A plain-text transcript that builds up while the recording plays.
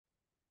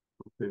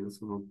Okay, this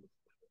one.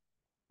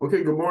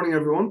 Okay, good morning,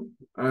 everyone,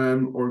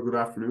 or good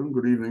afternoon,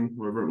 good evening,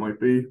 wherever it might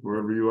be,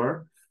 wherever you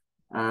are.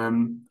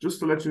 Just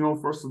to let you know,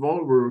 first of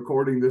all, we're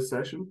recording this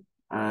session.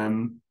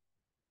 And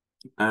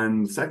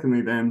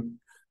secondly, then,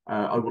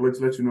 I would like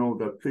to let you know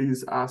that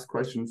please ask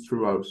questions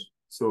throughout.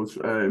 So it's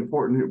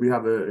important that we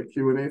have a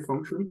Q&A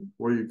function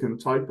where you can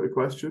type a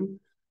question.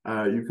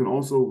 You can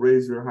also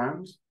raise your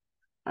hand.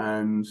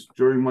 And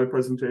during my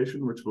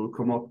presentation, which will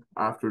come up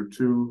after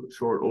two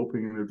short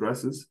opening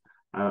addresses,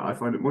 I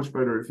find it much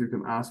better if you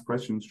can ask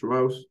questions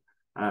throughout,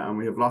 and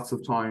we have lots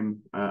of time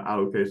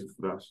allocated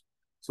for that.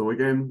 So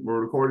again, we're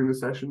recording the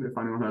session. If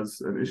anyone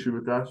has an issue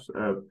with that,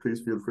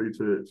 please feel free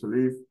to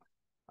leave.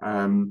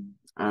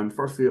 And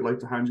firstly, I'd like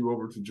to hand you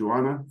over to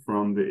Joanna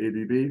from the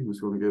ADB,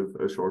 who's going to give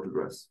a short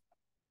address.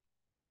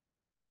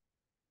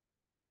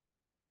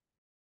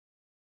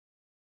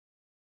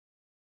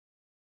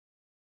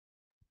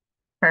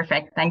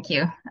 Perfect, thank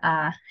you.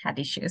 Had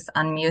issues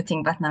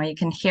unmuting, but now you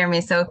can hear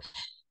me. So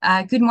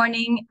good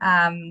morning,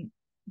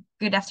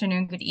 good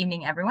afternoon, good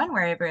evening, everyone,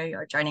 wherever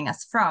you're joining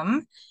us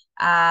from.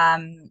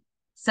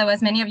 So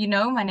as many of you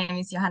know, my name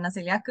is Johanna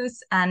Ziliakus,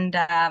 and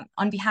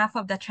on behalf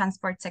of the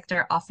Transport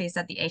Sector Office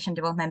at the Asian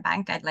Development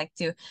Bank, I'd like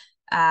to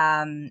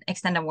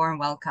extend a warm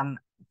welcome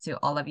to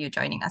all of you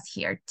joining us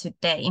here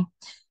today.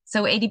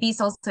 So ADB is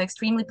also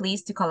extremely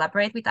pleased to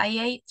collaborate with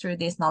IEA through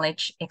this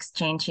knowledge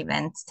exchange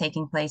event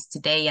taking place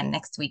today and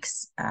next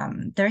week's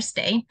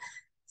Thursday.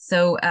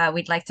 So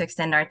we'd like to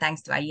extend our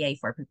thanks to IEA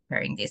for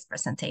preparing these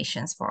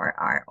presentations for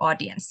our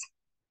audience.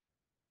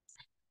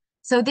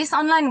 So this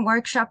online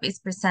workshop is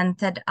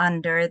presented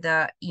under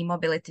the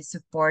e-mobility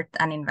support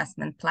and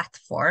investment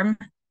platform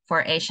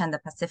for Asia and the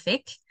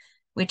Pacific,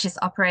 which is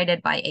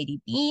operated by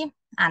ADB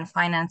and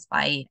financed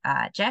by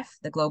GEF,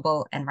 the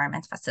Global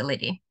Environment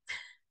Facility.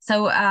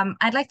 So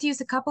I'd like to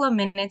use a couple of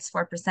minutes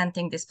for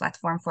presenting this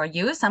platform for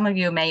you. Some of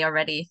you may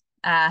already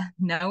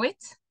know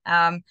it,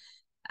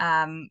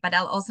 but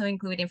I'll also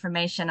include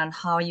information on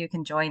how you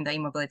can join the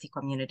e-mobility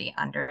community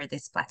under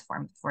this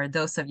platform for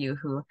those of you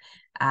who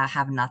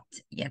have not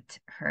yet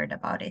heard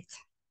about it.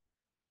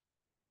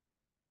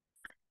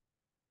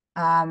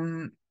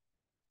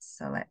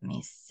 So let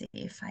me see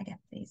if I get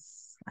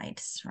these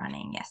slides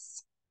running.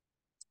 Yes.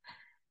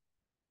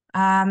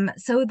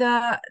 So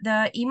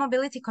the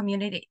e-mobility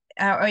community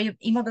or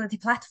e-mobility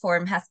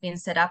platform has been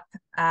set up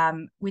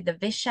with the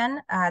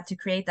vision to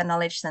create a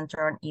knowledge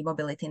center on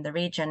e-mobility in the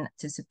region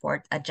to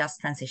support a just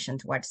transition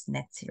towards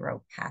net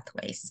zero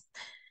pathways.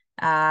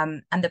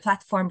 And the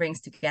platform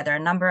brings together a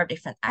number of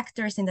different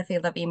actors in the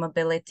field of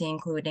e-mobility,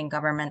 including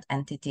government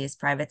entities,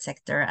 private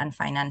sector, and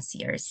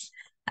financiers,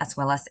 as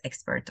well as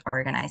expert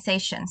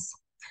organizations.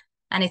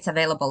 And it's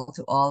available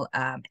to all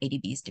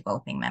ADB's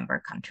developing member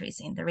countries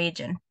in the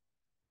region.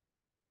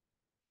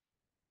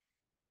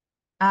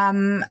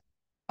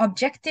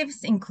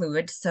 Objectives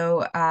include,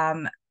 so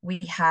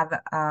we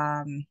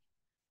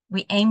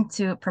aim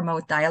to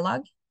promote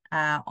dialogue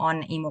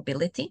on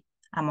e-mobility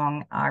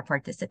among our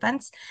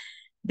participants,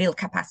 build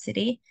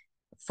capacity,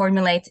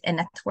 formulate a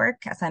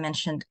network, as I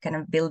mentioned, kind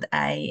of build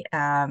a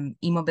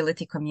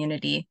e-mobility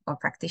community of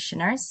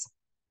practitioners,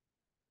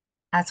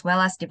 as well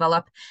as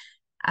develop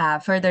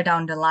further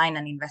down the line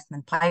an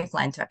investment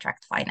pipeline to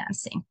attract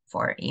financing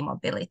for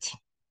e-mobility.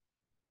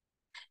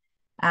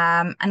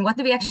 And what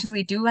do we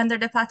actually do under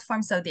the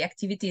platform? So the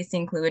activities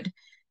include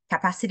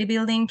capacity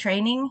building,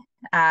 training,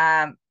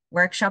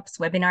 workshops,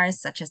 webinars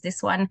such as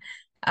this one.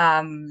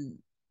 And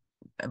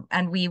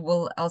we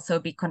will also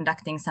be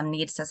conducting some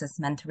needs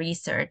assessment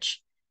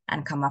research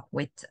and come up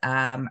with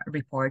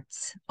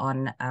reports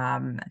on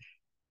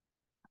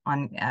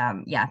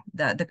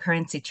the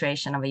current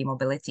situation of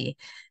e-mobility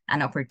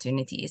and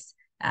opportunities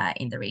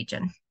in the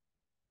region.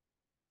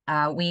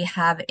 We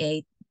have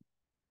a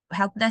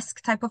help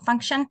desk type of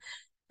function.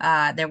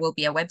 There will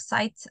be a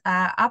website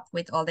up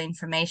with all the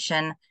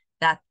information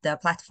that the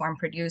platform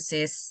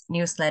produces,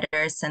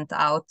 newsletters sent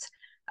out.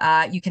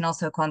 You can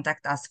also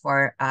contact us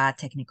for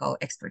technical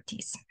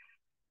expertise.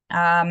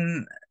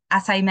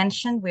 As I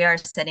mentioned, we are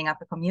setting up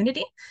a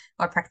community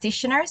of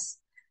practitioners.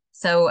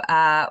 So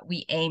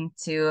we aim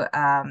to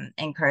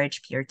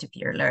encourage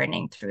peer-to-peer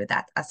learning through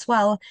that as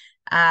well.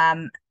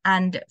 And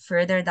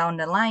further down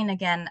the line,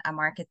 again, a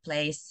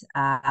marketplace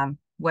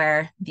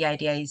where the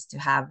idea is to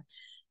have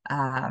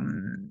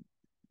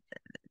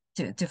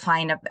to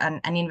find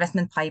an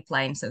investment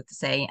pipeline, so to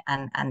say,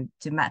 and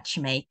to match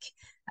make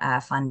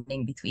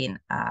funding between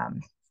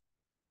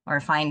or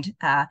find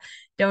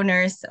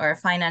donors or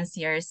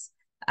financiers,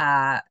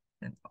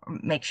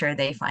 make sure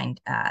they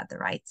find the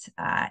right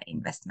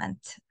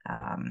investment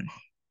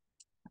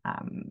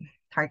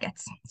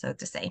targets, so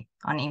to say,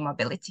 on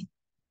e-mobility.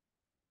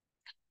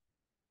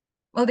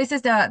 Well, this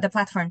is the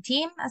platform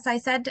team, as I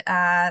said.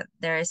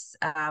 There's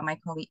my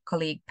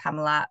colleague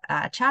Pamela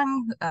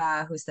Chang,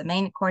 who's the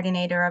main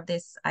coordinator of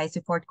this. I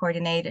support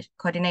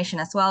coordination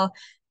as well.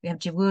 We have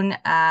Jiwoon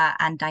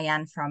and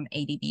Diane from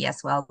ADB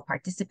as well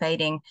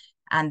participating.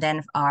 And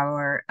then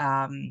our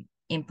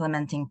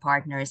implementing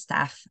partner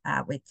staff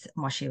with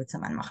Moshi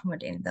Utsaman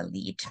Mahmoud in the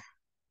lead.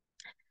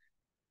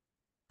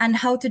 And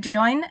how to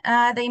join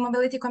the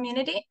e-mobility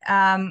community?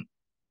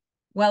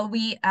 Well,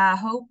 we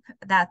hope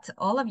that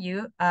all of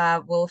you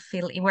will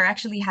fill in. We're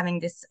actually having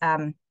this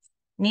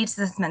needs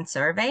assessment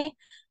survey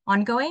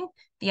ongoing.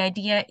 The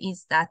idea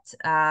is that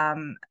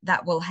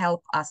that will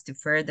help us to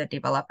further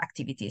develop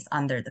activities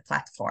under the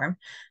platform.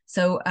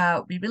 So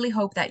we really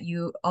hope that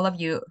all of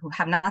you who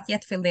have not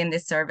yet filled in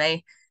this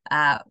survey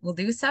will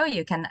do so.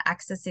 You can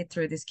access it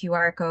through this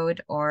QR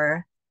code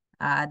or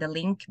the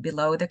link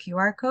below the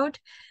QR code.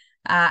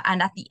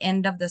 And at the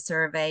end of the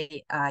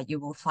survey, you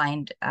will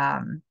find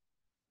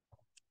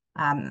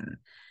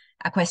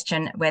a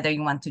question whether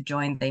you want to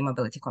join the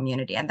e-mobility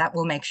community, and that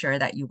will make sure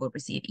that you will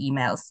receive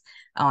emails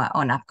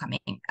on upcoming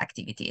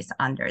activities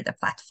under the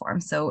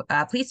platform. So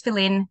please fill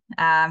in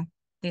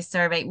this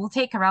survey. It will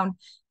take around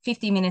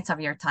 50 minutes of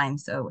your time,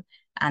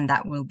 and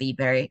that will be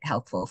very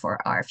helpful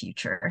for our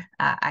future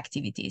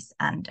activities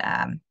and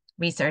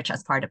research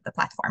as part of the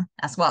platform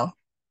as well.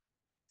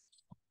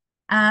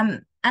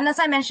 And as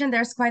I mentioned,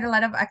 there's quite a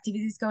lot of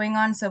activities going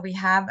on. So we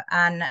have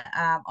an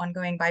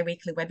ongoing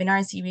bi-weekly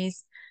webinar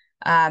series.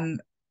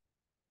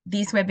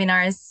 These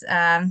webinars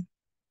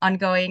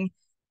ongoing.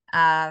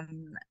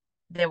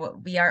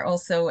 We are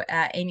also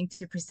aiming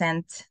to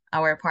present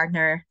our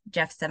partner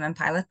GEF7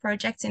 pilot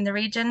projects in the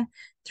region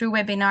through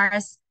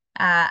webinars.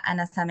 And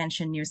as I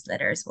mentioned,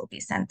 newsletters will be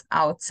sent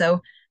out.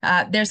 So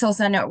there's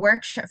also a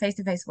workshop,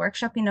 face-to-face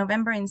workshop in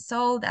November in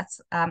Seoul.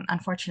 That's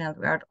unfortunately,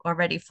 we are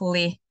already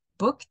fully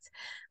booked,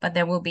 but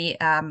there will be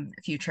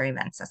future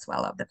events as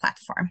well of the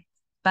platform.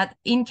 But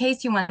in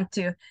case you want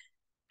to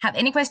have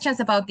any questions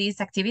about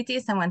these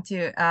activities and want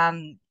to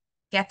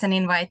get an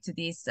invite to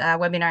this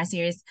webinar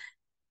series,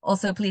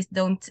 also please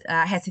don't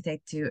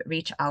hesitate to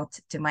reach out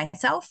to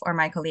myself or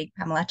my colleague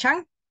Pamela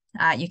Chung.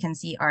 You can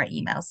see our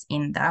emails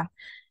in the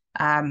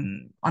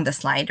on the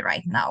slide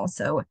right now.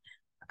 So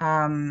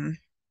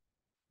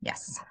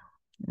yes,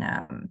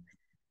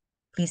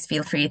 please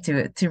feel free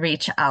to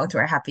reach out.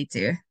 We're happy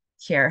to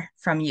hear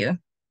from you.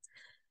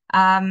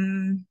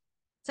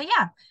 So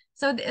yeah,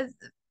 so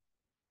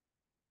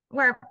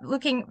we're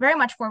looking very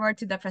much forward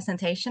to the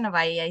presentation of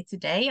IEA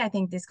today. I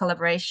think this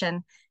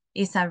collaboration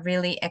is a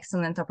really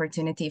excellent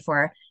opportunity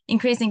for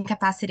increasing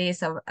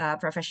capacities of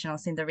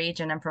professionals in the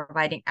region and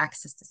providing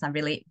access to some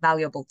really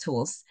valuable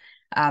tools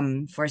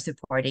for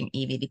supporting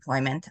EV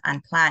deployment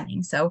and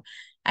planning. So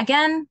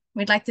again,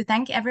 we'd like to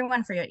thank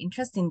everyone for your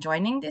interest in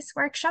joining this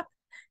workshop,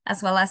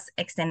 as well as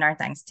extend our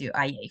thanks to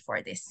IEA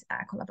for this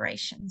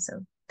collaboration.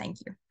 So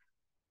thank you.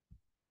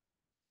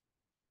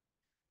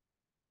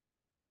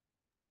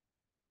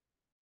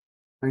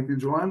 Thank you,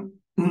 Joanne.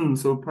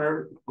 So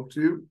Per, up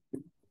to you.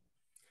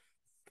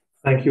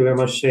 Thank you very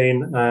much,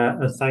 Shane.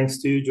 And thanks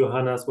to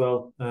Johanna as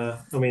well. I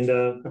mean,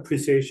 the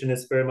appreciation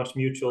is very much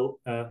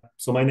mutual.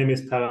 So my name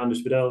is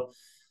Per-Anders Widell.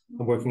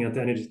 I'm working at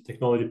the Energy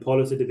Technology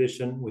Policy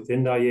Division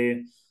within the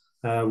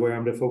IEA, where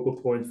I'm the focal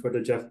point for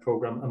the GEF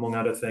program, among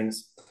other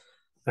things.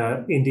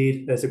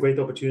 Indeed, it's a great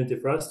opportunity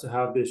for us to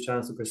have this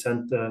chance to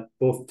present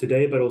both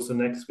today, but also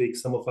next week,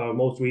 some of our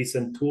most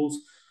recent tools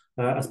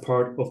as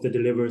part of the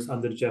delivers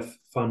under the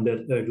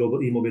GEF-funded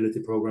Global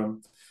E-Mobility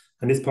Program.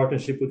 And this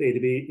partnership with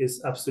ADB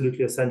is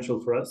absolutely essential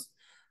for us.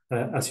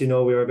 As you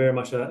know, we are very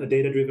much a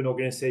data-driven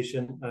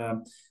organization.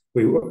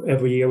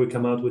 Every year we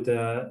come out with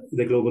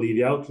the Global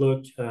EV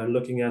Outlook,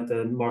 looking at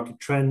the market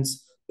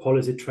trends,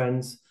 policy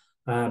trends,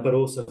 but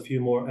also a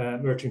few more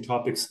emerging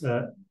topics,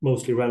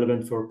 mostly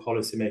relevant for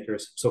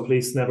policymakers. So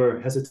please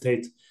never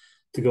hesitate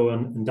to go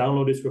and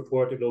download this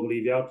report, the Global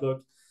EV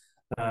Outlook,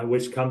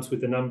 which comes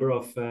with a number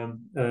of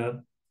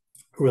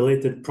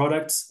related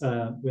products.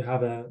 We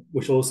have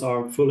which also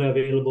are fully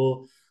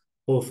available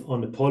both on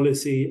the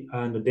policy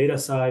and the data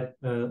side,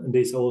 and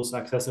these are also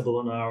accessible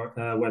on our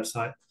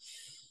website.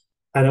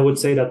 And I would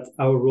say that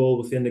our role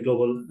within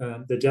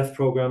the GEF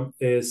program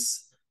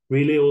is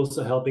really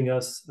also helping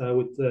us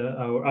with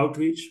our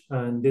outreach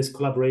and this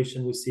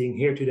collaboration we're seeing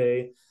here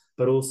today,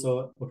 but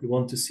also what we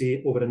want to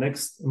see over the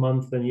next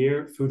month and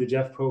year through the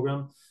GEF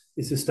program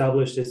is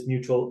establish this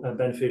mutual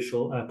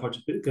beneficial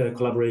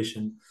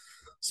collaboration.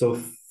 So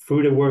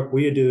through the work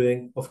we are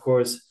doing, of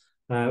course,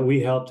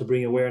 we help to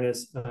bring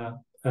awareness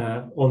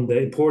on the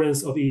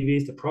importance of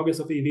EVs, the progress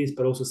of EVs,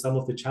 but also some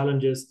of the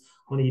challenges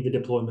on EV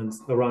deployments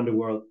around the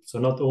world. So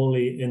not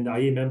only in the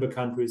IEA member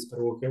countries, but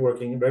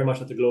working very much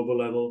at the global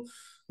level,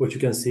 which you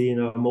can see in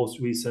our most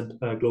recent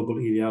Global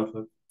EV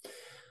Outlook.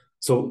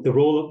 So the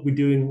role we're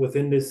doing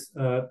within this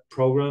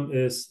program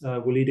is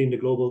we're leading the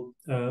global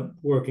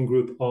working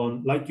group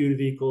on light-duty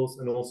vehicles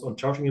and also on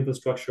charging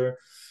infrastructure.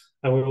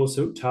 And we're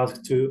also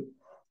tasked to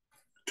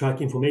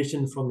track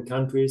information from the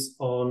countries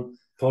on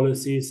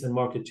policies and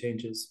market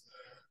changes.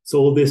 So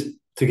all this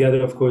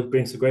together, of course,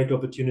 brings a great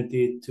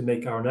opportunity to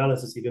make our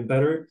analysis even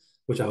better,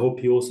 which I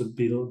hope you also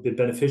be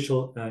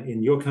beneficial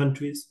in your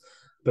countries.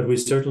 But we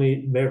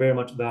certainly very, very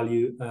much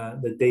value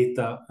the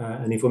data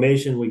and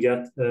information we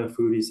get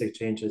through these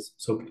exchanges.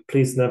 So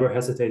please never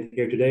hesitate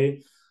here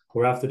today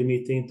or after the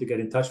meeting to get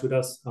in touch with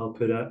us. I'll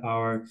put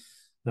our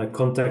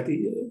contact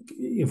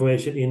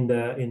information in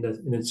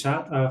the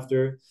chat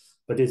after.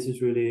 but this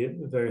is really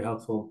very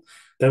helpful.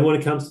 Then when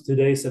it comes to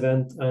today's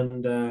event,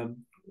 and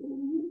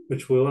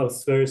which will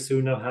very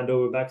soon now hand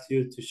over back to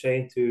you, to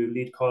Shane, to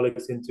lead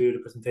colleagues into the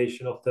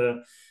presentation of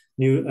the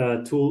new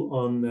tool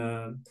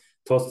on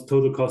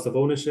total cost of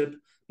ownership.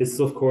 This,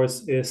 of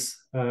course, is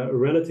a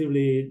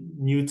relatively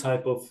new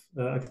type of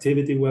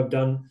activity we have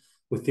done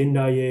within the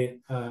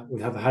IEA.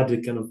 We have had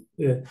the kind of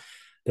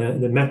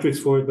the metrics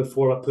for it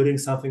before, but putting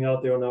something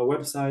out there on our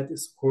website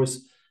is, of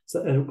course,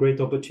 a great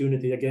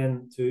opportunity,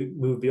 again, to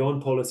move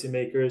beyond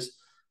policymakers,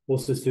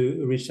 also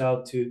to reach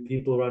out to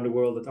people around the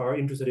world that are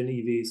interested in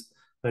EVs.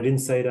 I didn't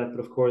say that, but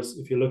of course,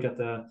 if you look at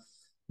the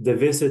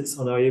visits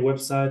on our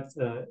website,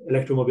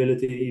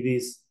 electromobility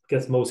EVs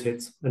gets most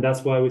hits. And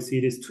that's why we see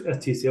this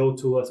TCO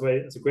tool as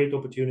a great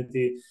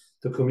opportunity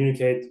to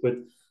communicate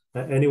with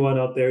anyone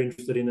out there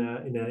interested in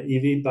an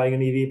EV, buying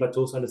an EV, but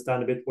to also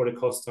understand a bit what the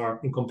costs are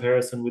in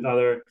comparison with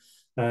other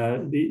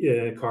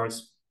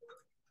cars.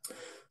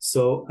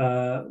 So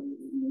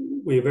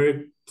we're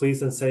very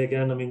pleased and say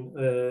again, I mean,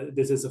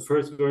 this is the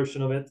first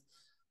version of it.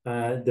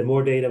 The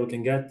more data we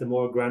can get, the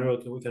more granular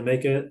we can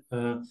make it.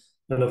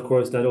 And of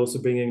course, that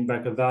also bringing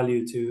back a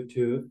value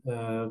to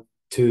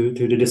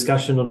the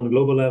discussion on a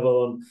global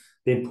level on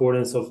the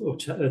importance of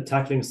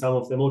tackling some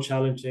of the more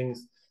challenging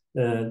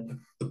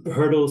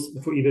hurdles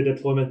for EV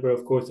deployment, where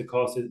of course the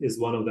cost is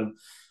one of them.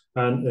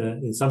 And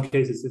in some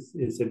cases,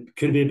 it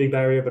could be a big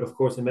barrier, but of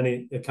course in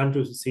many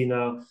countries we see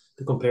now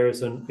the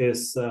comparison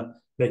is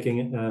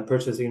making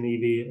purchasing an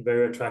EV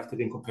very attractive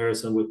in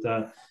comparison with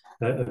a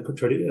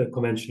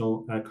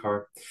conventional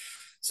car.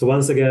 So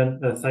once again,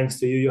 thanks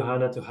to you,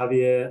 Johanna, to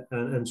Javier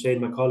and Shane,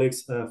 my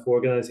colleagues, for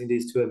organizing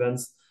these two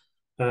events.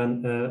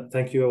 And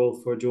thank you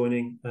all for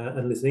joining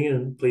and listening.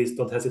 And please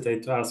don't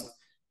hesitate to ask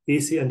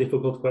easy and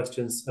difficult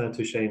questions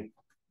to Shane.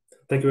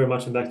 Thank you very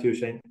much, and back to you,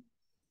 Shane.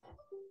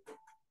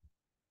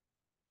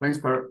 Thanks,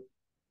 Per.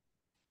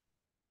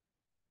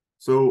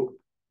 So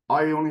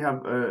I only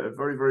have a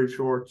very, very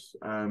short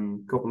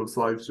couple of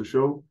slides to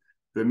show.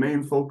 The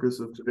main focus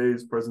of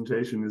today's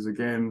presentation is,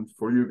 again,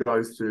 for you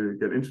guys to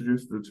get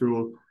introduced to the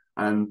tool,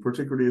 and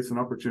particularly it's an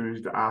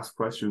opportunity to ask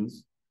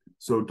questions.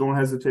 So don't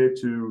hesitate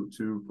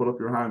to put up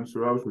your hand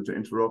throughout or to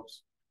interrupt.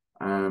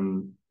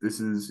 This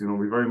is, you know,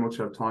 we very much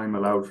have time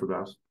allowed for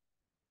that.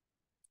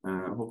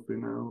 Hopefully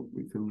now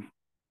we can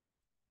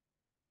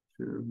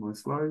share my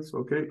slides.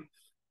 Okay.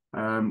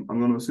 I'm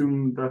going to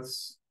assume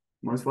that's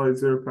my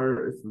slides there,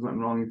 Per. If there's anything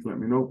wrong, you can let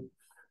me know.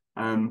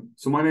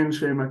 So my name is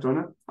Shane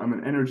McDonough. I'm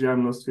an energy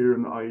analyst here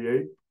in the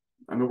IEA,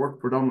 and I work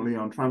predominantly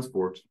on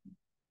transport,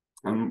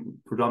 and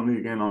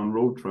predominantly again on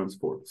road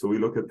transport. So we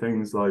look at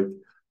things like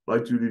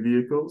light-duty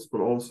vehicles,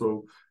 but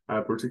also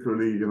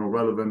particularly, you know,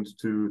 relevant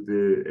to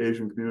the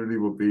Asian community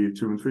would be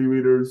 2- and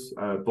 3-wheelers,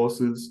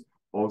 buses,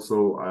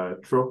 also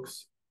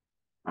trucks.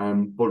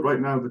 But right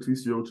now the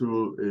TCO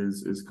tool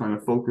is kind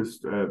of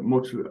focused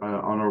much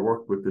on our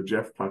work with the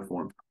JEF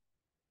platform.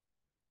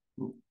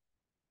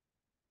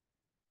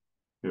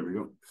 Here we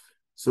go.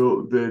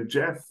 So the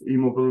JEF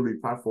e-mobility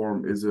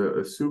platform is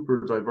a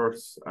super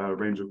diverse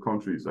range of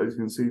countries. As you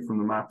can see from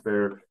the map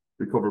there,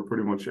 we cover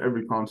pretty much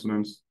every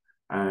continent,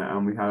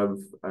 and we have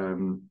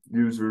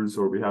users,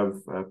 or we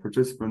have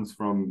participants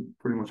from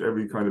pretty much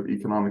every kind of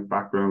economic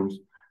background,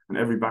 and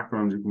every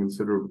background you can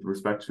consider with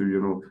respect to,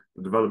 you know,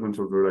 the development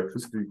of their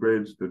electricity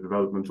grid, the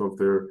development of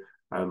their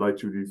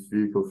light-duty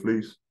vehicle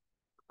fleet.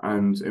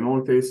 And in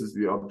all cases,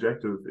 the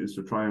objective is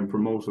to try and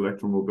promote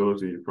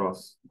electromobility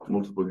across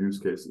multiple use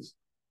cases.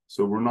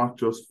 So we're not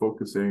just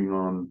focusing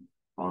on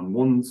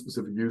one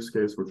specific use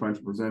case. We're trying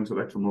to present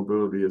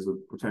electromobility as a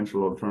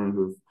potential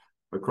alternative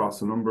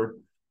across a number.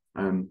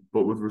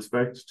 But with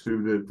respect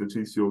to the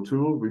TCO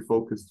tool, we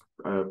focused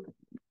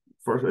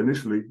first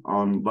initially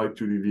on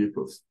light-duty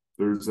vehicles.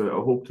 There's a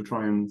hope to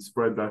try and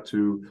spread that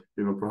to,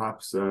 you know,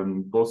 perhaps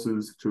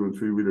buses, 2- and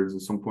 3-wheelers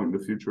at some point in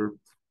the future.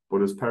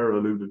 But as Per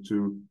alluded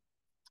to,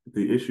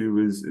 the issue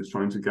is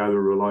trying to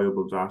gather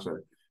reliable data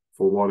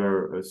for what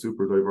are a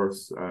super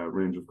diverse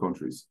range of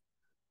countries.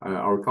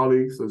 Our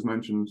colleagues, as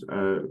mentioned,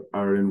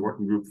 are in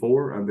Working Group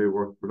 4, and they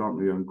work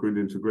predominantly on grid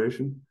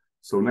integration.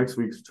 So next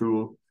week's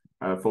tool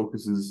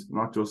focuses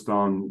not just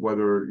on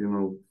whether, you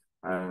know,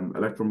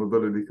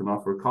 electromobility can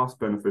offer cost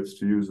benefits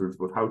to users,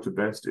 but how to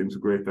best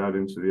integrate that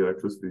into the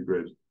electricity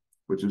grid,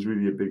 which is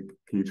really a big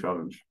key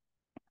challenge.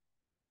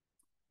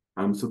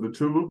 So the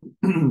tool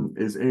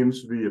is aimed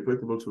to be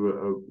applicable to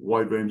a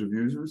wide range of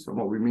users. And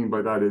what we mean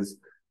by that is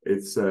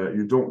it's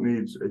you don't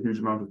need a huge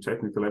amount of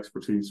technical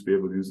expertise to be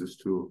able to use this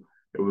tool.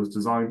 It was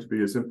designed to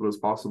be as simple as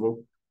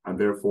possible, and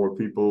therefore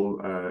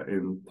people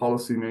in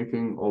policy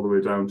making all the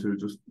way down to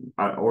just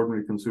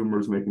ordinary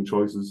consumers making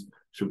choices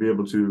should be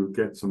able to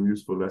get some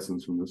useful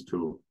lessons from this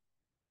tool.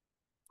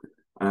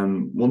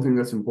 One thing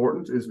that's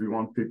important is we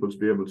want people to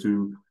be able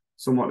to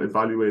somewhat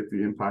evaluate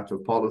the impact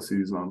of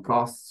policies on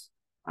costs,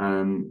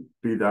 and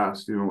be that,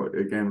 you know,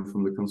 again,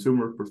 from the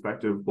consumer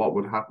perspective, what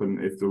would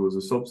happen if there was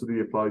a subsidy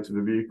applied to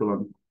the vehicle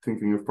I'm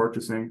thinking of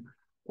purchasing,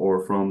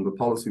 or from the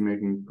policy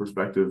making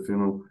perspective, you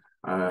know,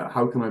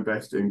 How can I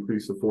best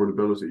increase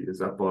affordability? Is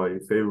that by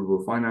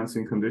favorable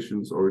financing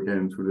conditions or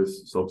again through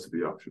this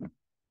subsidy option?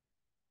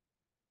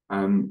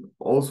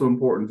 Also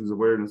important is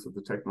awareness that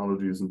the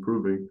technology is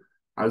improving.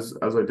 As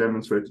I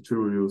demonstrate the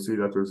tool, you'll see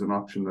that there's an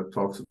option that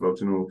talks about,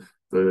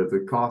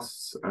 the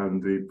costs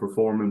and the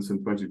performance in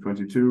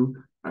 2022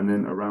 and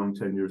then around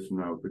 10 years from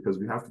now, because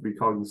we have to be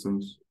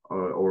cognizant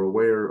or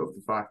aware of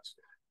the fact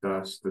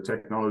that the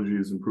technology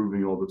is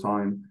improving all the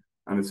time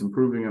and it's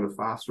improving at a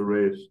faster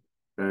rate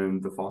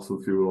than the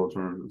fossil fuel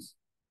alternatives.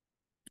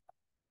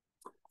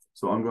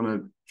 So I'm going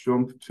to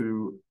jump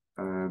to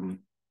the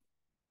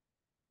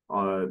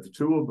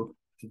tool.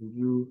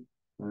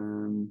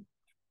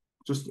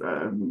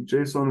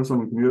 Jason or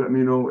someone, can you let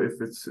me know if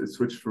it's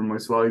switched from my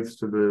slides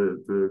to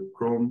the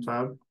Chrome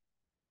tab?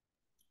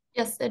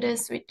 Yes, it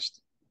is switched.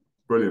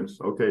 Brilliant.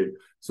 Okay.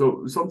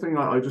 So something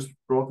I just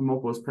brought them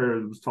up was Per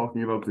was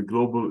talking about the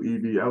global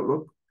EV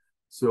outlook.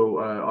 So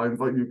I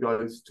invite you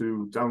guys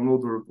to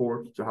download the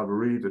report to have a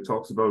read. It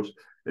talks about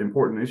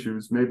important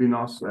issues, maybe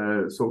not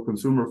so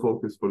consumer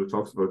focused, but it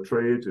talks about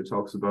trade, it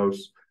talks about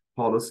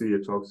policy,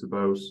 it talks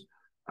about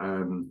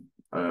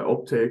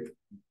uptake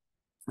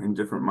in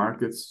different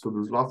markets. So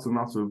there's lots and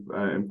lots of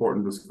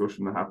important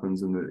discussion that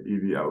happens in the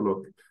EV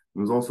outlook. And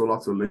there's also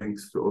lots of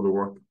links to other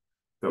work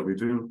that we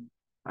do.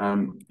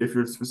 If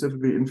you're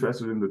specifically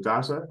interested in the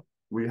data,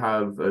 we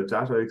have a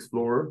data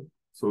explorer.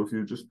 So if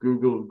you just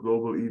Google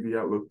Global EV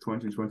Outlook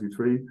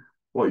 2023,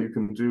 what you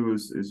can do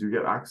is you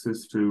get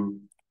access to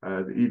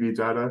the EV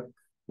data,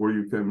 where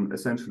you can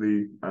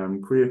essentially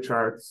create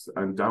charts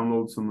and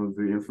download some of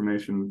the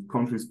information,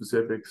 country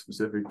specific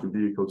to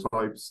vehicle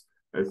types.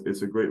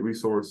 It's a great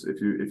resource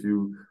if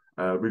you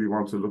really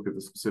want to look at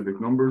the specific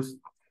numbers.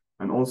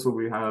 And also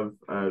we have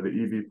the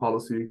EV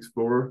Policy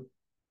Explorer,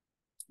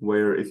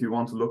 where if you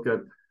want to look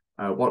at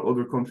what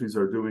other countries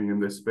are doing in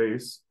this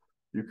space,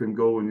 you can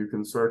go and you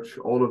can search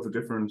all of the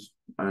different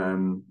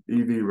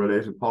EV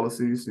related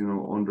policies,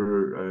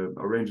 under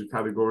a range of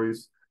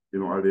categories.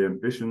 Are they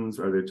ambitions?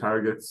 Are they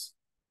targets?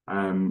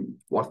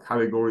 What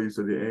categories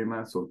do they aim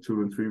at? So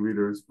 2 and 3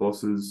 wheelers,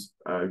 buses,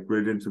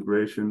 grid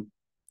integration.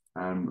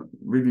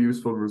 Really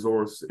useful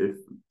resource if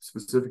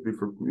specifically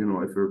for,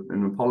 if you're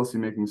in a policy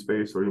making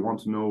space or you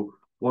want to know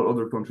what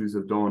other countries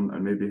have done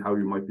and maybe how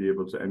you might be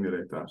able to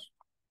emulate that.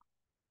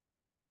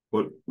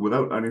 But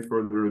without any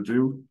further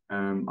ado,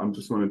 I'm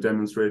just going to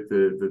demonstrate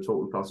the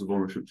total cost of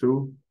ownership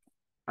tool.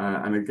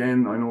 And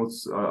again, I know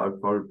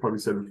I've probably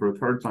said it for a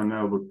third time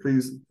now, but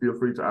please feel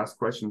free to ask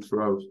questions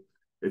throughout.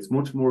 It's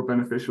much more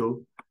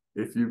beneficial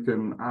if you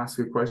can ask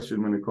a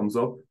question when it comes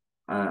up,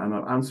 and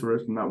I'll answer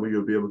it, and that way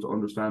you'll be able to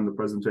understand the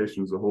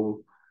presentation as a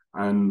whole.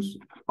 And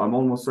I'm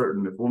almost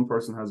certain if one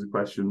person has a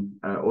question,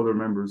 other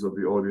members of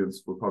the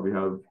audience will probably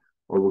have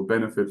or will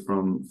benefit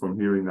from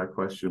hearing that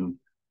question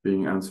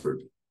being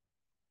answered.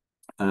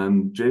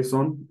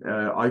 Jason,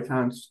 I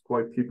can't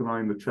quite keep an eye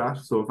on the chat,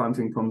 so if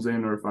anything comes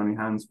in or if any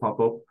hands pop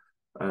up,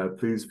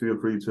 please feel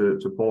free to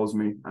pause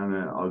me and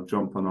I'll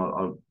jump and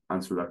I'll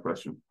answer that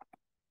question.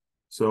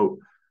 So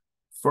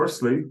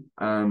firstly,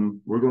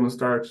 we're going to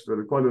start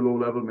at quite a low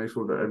level, make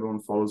sure that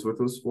everyone follows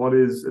with us. What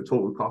is a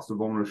total cost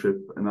of ownership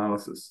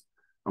analysis?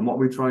 And what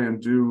we try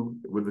and do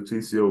with the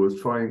TCO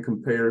is try and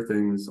compare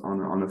things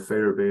on a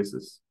fair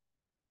basis.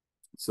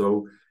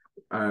 So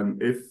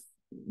if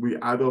we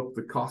add up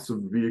the cost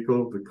of the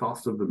vehicle, the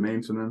cost of the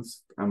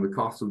maintenance, and the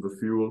cost of the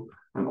fuel,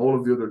 and all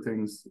of the other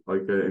things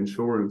like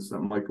insurance that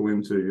might go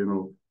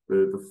into,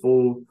 the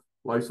full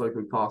life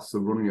cycle costs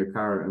of running a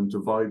car, and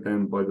divide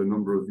them by the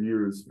number of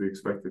years we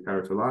expect the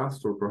car to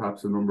last, or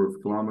perhaps the number of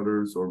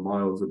kilometers or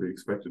miles that we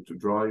expect it to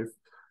drive,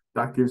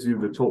 that gives you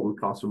the total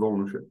cost of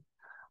ownership.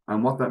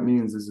 And what that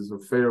means is it's a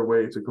fair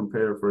way to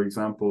compare. For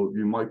example,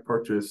 you might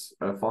purchase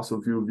a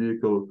fossil fuel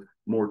vehicle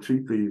more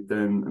cheaply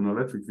than an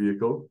electric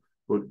vehicle,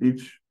 but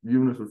each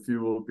unit of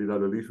fuel, be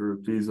that a litre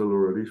of diesel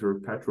or a litre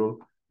of petrol,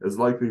 is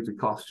likely to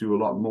cost you a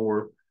lot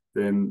more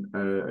than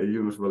a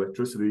unit of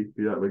electricity,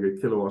 be that like a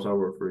kilowatt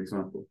hour, for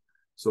example.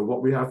 So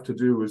what we have to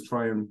do is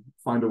try and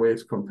find a way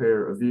to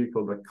compare a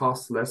vehicle that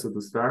costs less at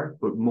the start,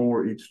 but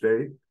more each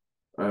day,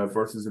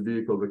 versus a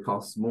vehicle that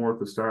costs more at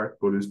the start,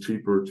 but is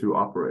cheaper to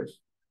operate.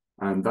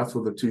 And that's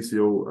what the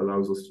TCO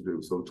allows us to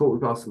do. So total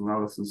cost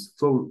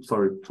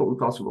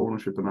of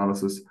ownership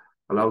analysis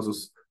allows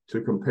us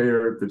to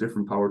compare the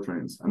different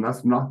powertrains. And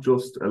that's not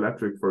just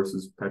electric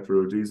versus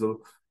petrol or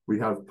diesel. We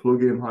have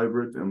plug-in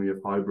hybrid and we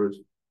have hybrid.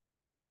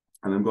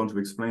 And I'm going to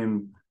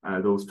explain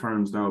those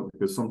terms now,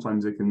 because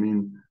sometimes they can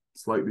mean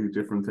slightly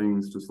different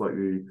things to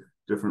slightly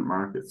different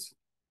markets.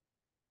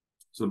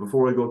 So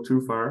before I go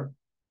too far,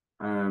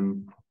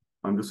 I'm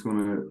just going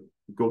to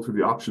go through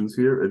the options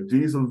here. A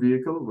diesel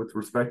vehicle, with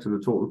respect to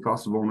the total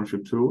cost of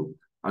ownership tool,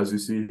 as you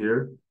see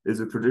here, is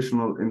a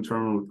traditional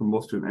internal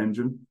combustion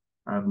engine.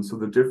 So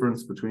the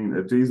difference between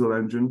a diesel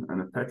engine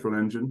and a petrol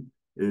engine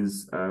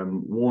is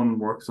one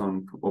works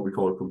on what we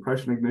call a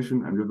compression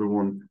ignition and the other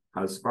one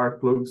has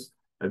spark plugs.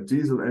 A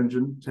diesel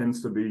engine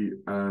tends to be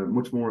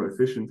much more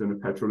efficient than a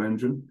petrol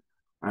engine,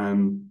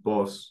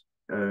 but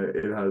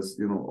it has,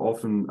 you know,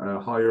 often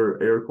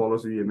higher air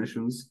quality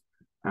emissions,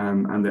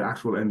 and the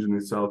actual engine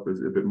itself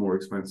is a bit more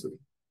expensive.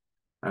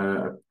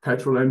 A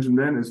petrol engine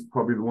then is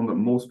probably the one that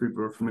most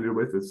people are familiar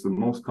with. It's the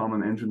most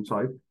common engine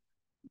type.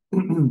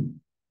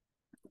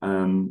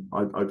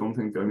 I don't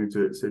think I need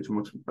to say too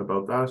much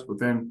about that, but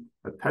then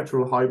a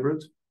petrol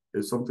hybrid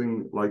is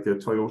something like a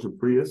Toyota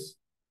Prius.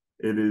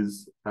 It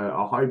is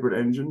a hybrid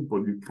engine,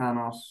 but you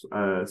cannot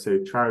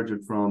say charge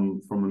it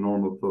from a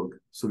normal plug.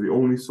 So the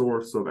only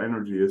source of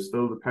energy is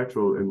still the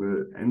petrol in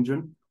the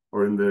engine,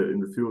 or in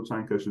the fuel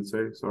tank, I should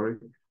say, sorry.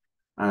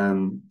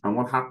 And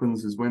what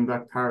happens is when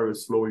that car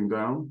is slowing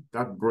down,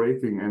 that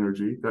braking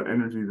energy, that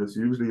energy that's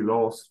usually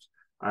lost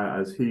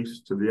as heat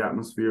to the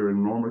atmosphere in a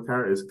normal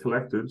car, is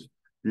collected,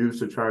 used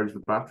to charge the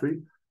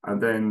battery,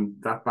 and then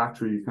that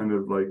battery kind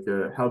of like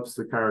helps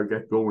the car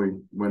get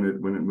going when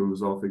it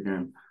moves off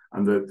again.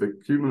 And the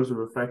cumulative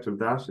effect of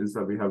that is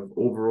that we have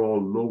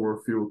overall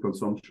lower fuel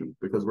consumption,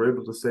 because we're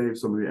able to save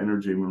some of the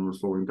energy when we're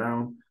slowing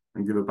down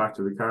and give it back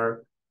to the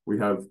car. We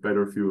have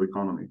better fuel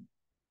economy.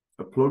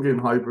 A plug-in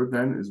hybrid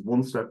then is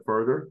one step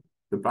further.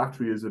 The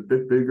battery is a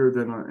bit bigger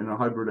than in a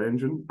hybrid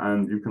engine,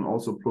 and you can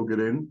also plug it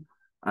in,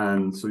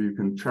 and so you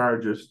can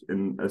charge it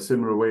in a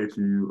similar way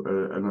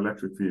to an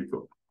electric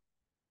vehicle.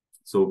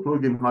 So a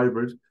plug-in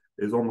hybrid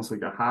is almost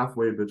like a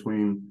halfway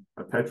between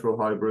a petrol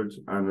hybrid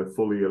and a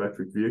fully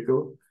electric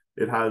vehicle.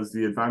 It has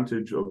the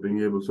advantage of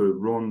being able to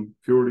run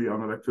purely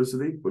on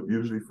electricity, but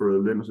usually for a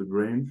limited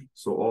range.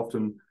 So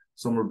often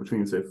somewhere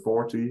between, say,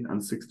 40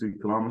 and 60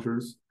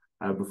 kilometers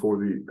before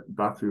the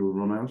battery will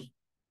run out.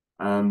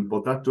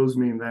 But that does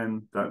mean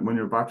then that when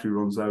your battery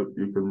runs out,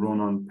 you can run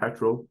on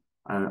petrol,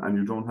 and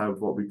you don't have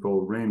what we call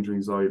range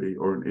anxiety,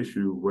 or an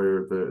issue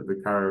where the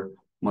car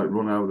might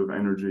run out of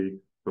energy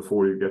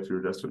before you get to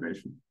your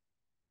destination.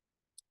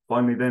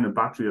 Finally, then, a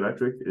battery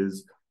electric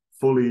is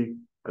fully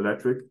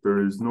electric.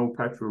 There is no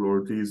petrol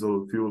or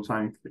diesel fuel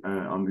tank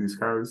on these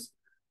cars,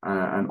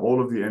 and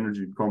all of the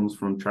energy comes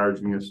from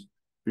charging it,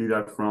 be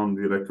that from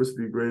the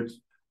electricity grid,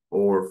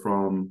 or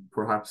from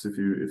perhaps if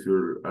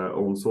you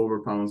own solar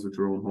panels at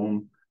your own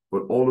home.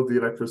 But all of the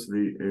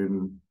electricity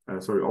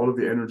all of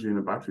the energy in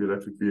a battery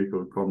electric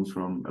vehicle comes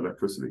from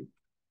electricity.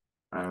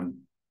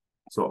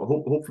 So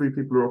hopefully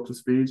people are up to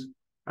speed.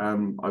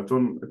 I've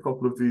done a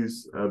couple of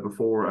these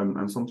before,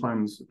 and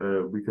sometimes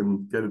we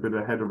can get a bit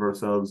ahead of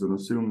ourselves and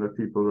assume that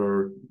people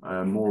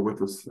are more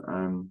with us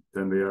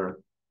than they are.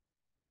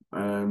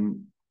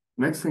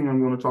 Next thing I'm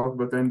going to talk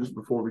about then, just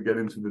before we get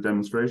into the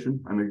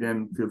demonstration, and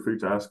again, feel free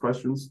to ask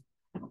questions,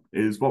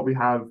 is what we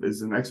have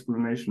is an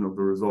explanation of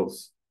the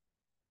results.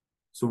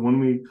 So when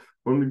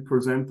we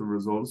present the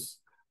results,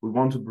 we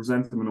want to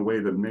present them in a way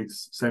that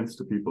makes sense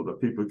to people, that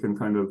people can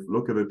kind of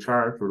look at a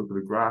chart or look at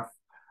a graph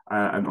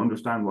and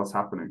understand what's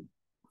happening.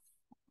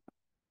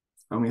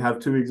 And we have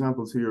two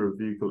examples here of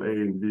vehicle A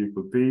and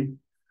vehicle B.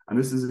 And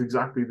this is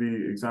exactly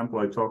the example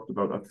I talked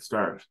about at the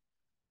start.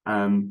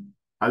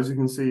 As you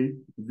can see,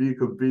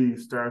 vehicle B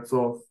starts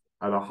off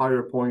at a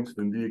higher point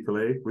than vehicle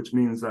A, which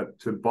means that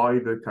to buy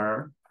the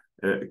car,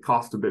 it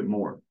costs a bit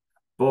more.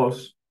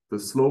 But the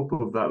slope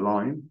of that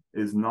line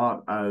is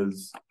not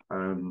as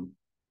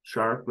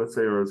sharp, let's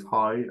say, or as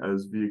high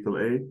as vehicle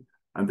A.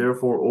 And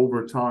therefore,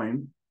 over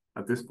time,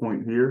 at this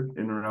point here,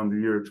 in around the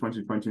year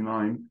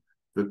 2029,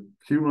 the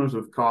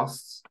cumulative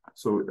costs,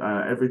 so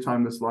every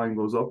time this line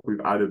goes up,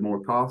 we've added more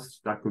costs.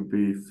 That could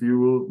be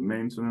fuel,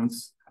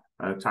 maintenance,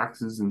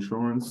 taxes,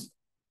 insurance.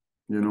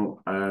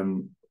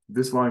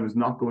 This line is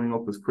not going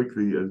up as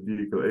quickly as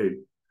vehicle A.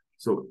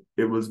 So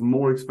it was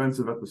more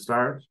expensive at the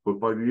start, but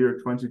by the year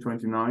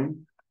 2029,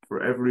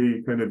 for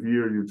every kind of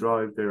year you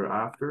drive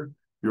thereafter,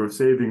 you're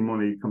saving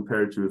money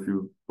compared to if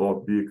you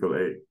bought vehicle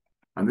A.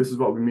 And this is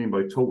what we mean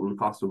by total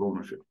cost of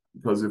ownership.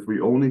 Because if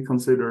we only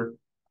consider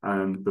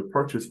the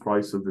purchase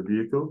price of the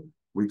vehicle,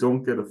 we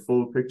don't get a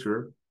full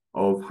picture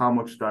of how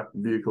much that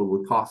vehicle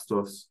will cost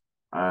us,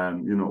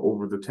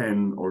 over the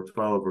 10 or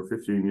 12 or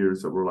 15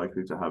 years that we're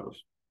likely to have it.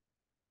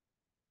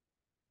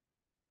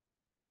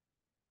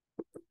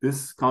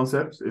 This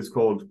concept is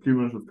called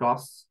cumulative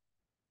costs.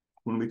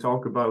 When we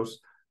talk about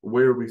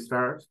where we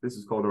start, this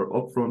is called our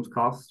upfront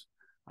cost.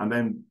 And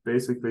then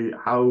basically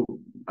how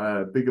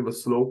big of a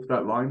slope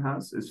that line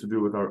has is to do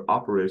with our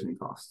operating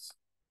costs.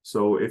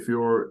 So if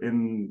you're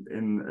in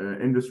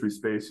industry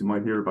space, you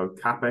might hear about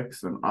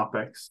CapEx and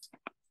OpEx.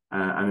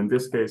 And in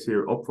this case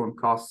here, upfront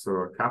costs are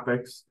our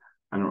CapEx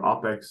and our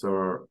OpEx are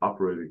our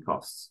operating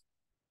costs.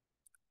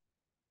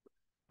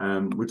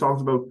 We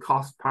talked about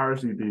cost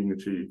parity being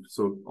achieved.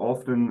 So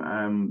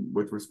often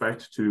with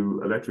respect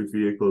to electric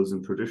vehicles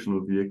and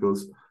traditional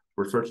vehicles,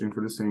 we're searching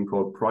for this thing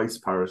called price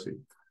parity.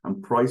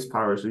 And price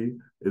parity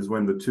is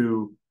when the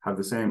two have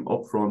the same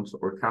upfront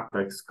or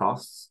CapEx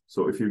costs.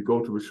 So if you go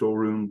to a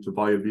showroom to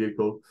buy a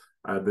vehicle,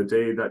 the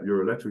day that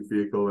your electric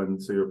vehicle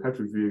and say your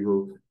petrol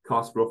vehicle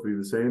cost roughly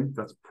the same,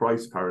 that's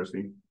price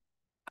parity.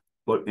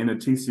 But in a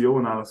TCO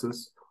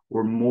analysis,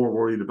 we're more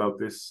worried about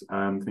this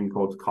thing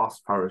called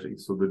cost parity.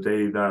 So the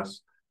day that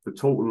the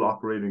total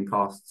operating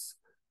costs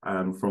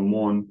from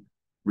one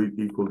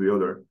equal the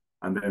other.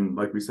 And then,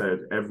 like we said,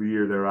 every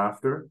year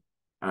thereafter,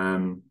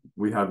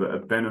 we have a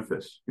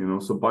benefit, you know.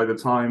 So by the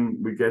time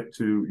we get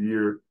to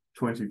year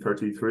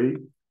 2033,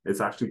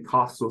 it's actually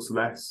costs us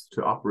less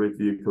to operate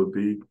vehicle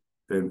B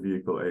than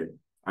vehicle A.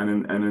 And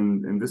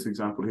in this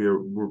example here,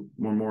 we're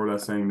more or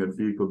less saying that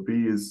vehicle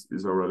B is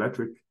our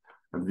electric,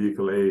 and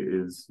vehicle A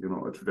is, you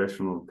know, a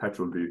traditional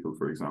petrol vehicle,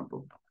 for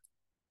example.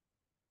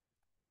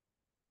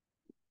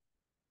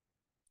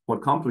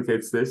 What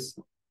complicates this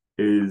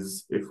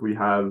is if we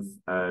have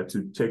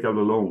to take out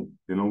a loan,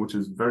 you know, which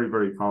is very,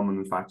 very common.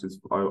 In fact,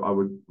 I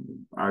would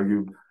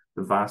argue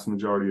the vast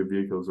majority of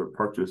vehicles are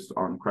purchased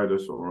on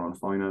credit or on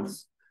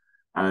finance.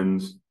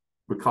 And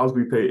because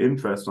we pay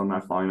interest on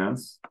that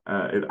finance,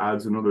 it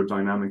adds another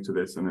dynamic to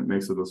this, and it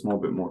makes it a small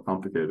bit more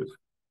complicated.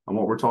 And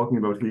what we're talking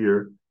about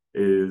here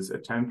is a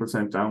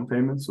 10% down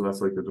payment. So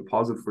that's like a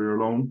deposit for your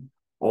loan,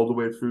 all the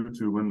way through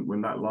to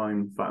when that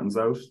line flattens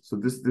out. So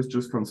this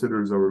just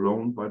considers our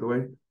loan, by the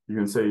way. You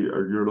can say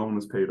your loan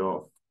is paid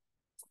off.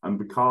 And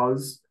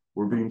because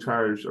we're being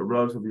charged a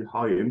relatively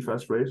high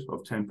interest rate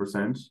of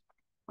 10%,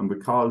 and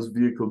because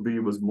vehicle B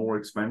was more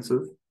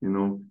expensive, you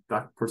know,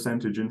 that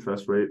percentage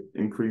interest rate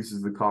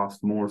increases the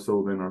cost more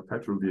so than our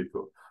petrol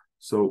vehicle.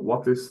 So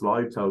what this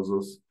slide tells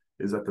us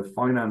is that the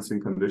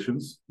financing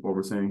conditions, what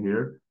we're saying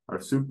here,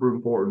 are super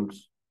important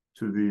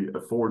to the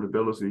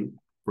affordability,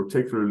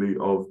 particularly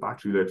of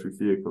battery electric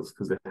vehicles,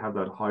 because they have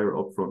that higher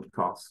upfront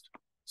cost.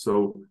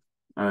 So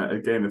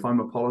again, if I'm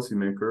a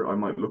policymaker, I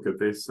might look at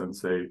this and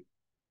say,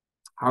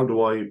 how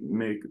do I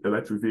make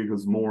electric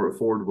vehicles more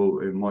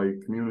affordable in my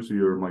community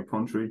or my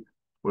country,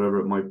 whatever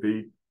it might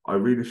be? I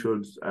really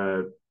should,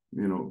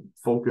 you know,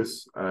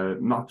 focus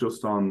not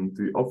just on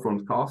the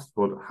upfront cost,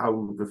 but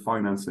how the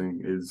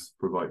financing is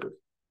provided.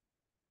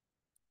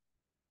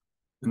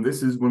 And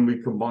this is when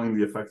we combine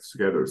the effects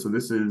together. So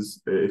this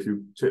is if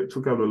you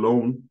took out a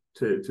loan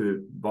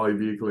to buy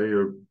vehicle A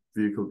or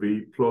vehicle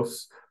B,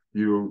 plus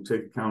you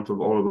take account of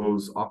all of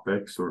those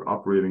OPEX or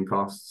operating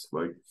costs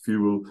like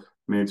fuel,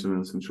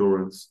 maintenance,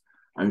 insurance.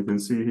 And you can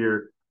see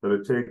here that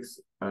it takes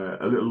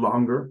a little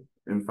longer,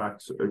 in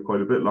fact,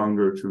 quite a bit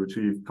longer to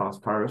achieve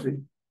cost parity.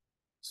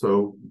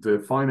 So the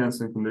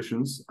financing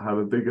conditions have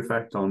a big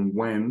effect on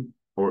when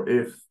or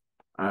if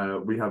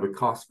we have a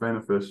cost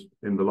benefit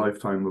in the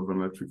lifetime of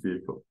an electric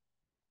vehicle.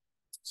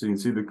 So you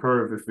can see the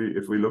curve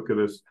if we look at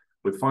it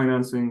with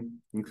financing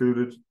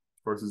included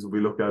versus if we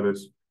look at it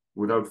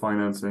without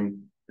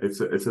financing. It's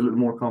a little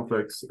more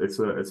complex. It's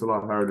a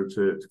lot harder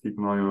to keep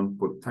an eye on,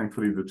 but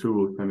thankfully the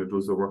tool kind of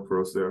does the work for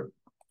us there.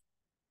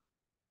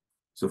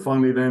 So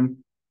finally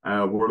then,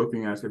 we're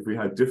looking at if we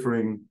had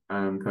differing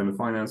kind of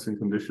financing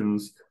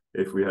conditions,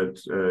 if we had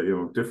you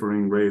know,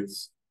 differing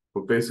rates,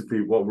 but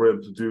basically what we're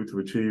able to do to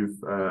achieve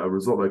a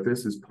result like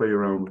this is play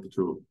around with the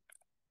tool.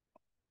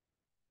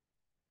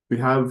 We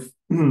have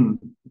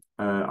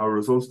our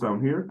results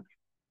down here.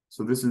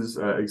 So this is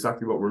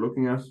exactly what we're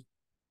looking at.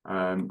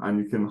 And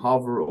you can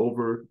hover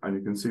over and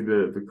you can see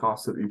the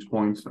costs at each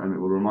point, and it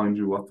will remind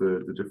you what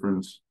the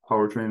different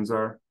powertrains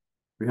are.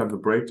 We have the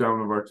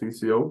breakdown of our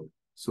TCO.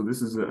 So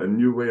this is a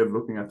new way of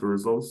looking at the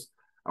results.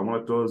 And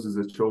what it does is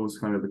it shows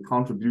kind of the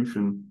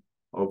contribution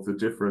of the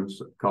different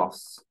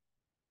costs.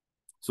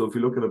 So if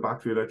you look at a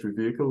battery electric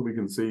vehicle, we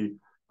can see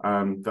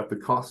that the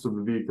cost of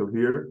the vehicle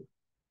here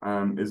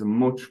is a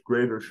much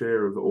greater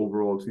share of the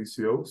overall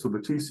TCO. So the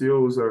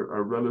TCOs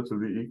are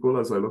relatively equal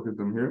as I look at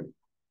them here.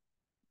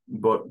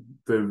 But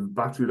the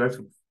battery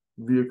electric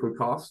vehicle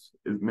cost,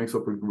 it makes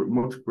up a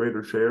much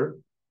greater share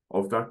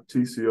of that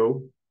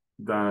TCO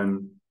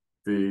than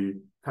the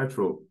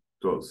petrol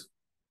does.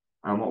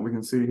 And what we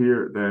can see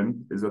here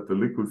then is that the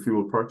liquid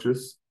fuel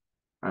purchase,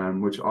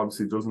 which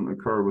obviously doesn't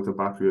occur with a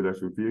battery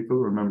electric vehicle.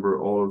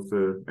 Remember, all of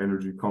the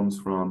energy comes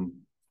from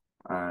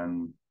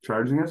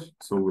charging it.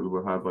 So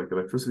we'll have like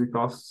electricity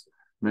costs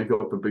make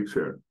up a big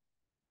share.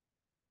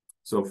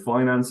 So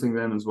financing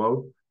then as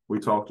well. We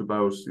talked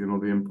about, you know,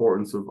 the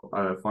importance of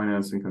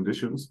financing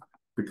conditions.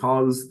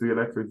 Because the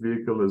electric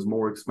vehicle is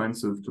more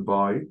expensive to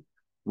buy,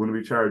 when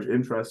we charge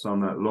interest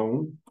on that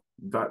loan,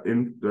 that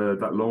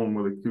loan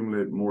will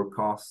accumulate more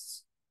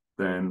costs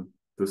than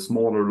the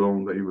smaller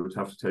loan that you would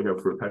have to take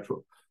out for a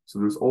petrol. So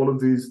there's all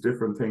of these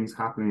different things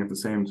happening at the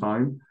same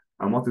time.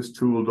 And what this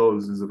tool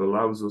does is it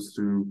allows us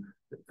to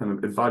kind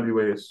of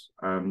evaluate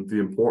the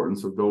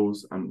importance of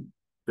those and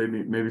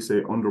maybe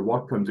say under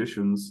what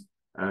conditions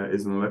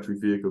is an electric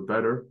vehicle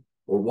better,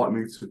 or what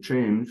needs to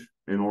change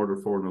in order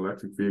for an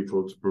electric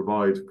vehicle to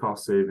provide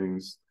cost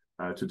savings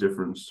to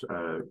different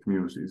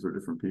communities or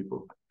different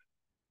people.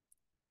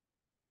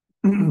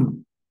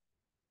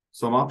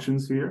 Some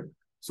options here.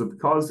 So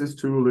because this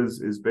tool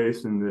is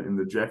based in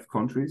the GEF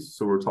countries,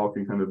 so we're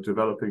talking kind of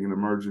developing and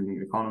emerging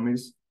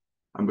economies,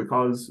 and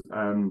because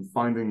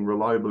finding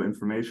reliable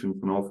information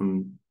can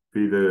often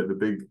be the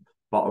big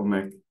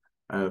bottleneck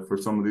for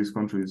some of these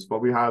countries,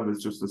 what we have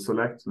is just a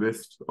select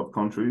list of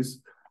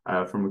countries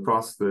from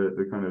across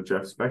the kind of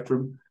GEF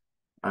spectrum.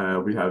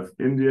 We have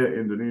India,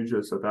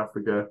 Indonesia, South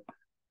Africa,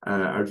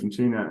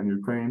 Argentina and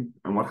Ukraine.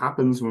 And what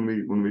happens when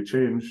we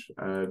change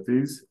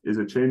these is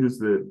it changes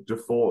the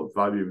default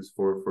values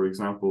for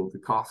example, the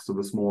cost of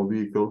a small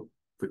vehicle,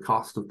 the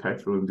cost of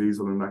petrol and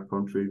diesel in that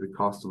country, the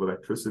cost of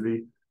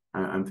electricity,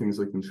 and things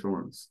like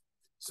insurance.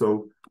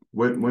 So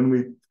when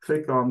we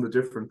click on the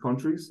different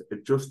countries,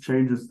 it just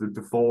changes the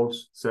default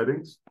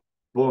settings.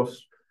 But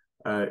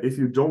if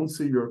you don't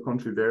see your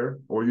country there,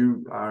 or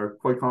you are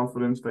quite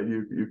confident that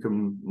you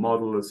can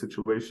model a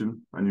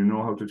situation and you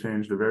know how to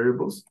change the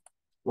variables,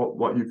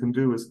 what you can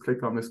do is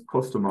click on this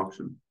custom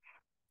option.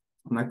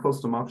 And that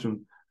custom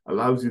option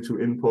allows you to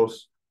input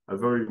a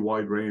very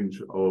wide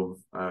range of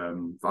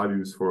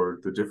values for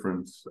the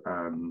different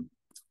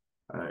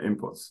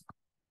inputs.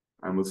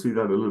 And we'll see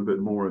that a little bit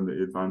more in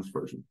the advanced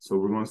version. So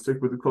we're going to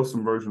stick with the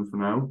custom version for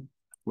now.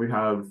 We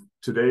have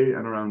today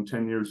and around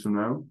 10 years from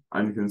now,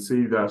 and you can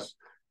see that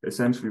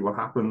essentially what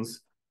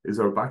happens is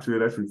our battery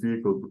electric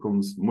vehicle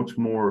becomes much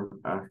more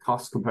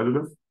cost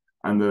competitive,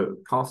 and the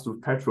cost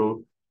of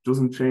petrol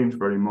doesn't change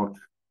very much.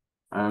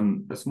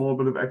 A small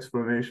bit of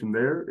explanation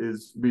there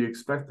is we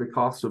expect the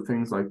cost of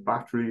things like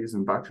batteries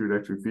and battery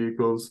electric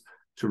vehicles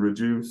to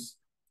reduce.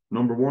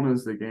 Number one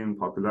is they gain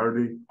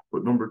popularity,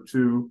 but number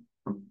two,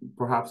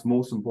 perhaps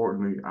most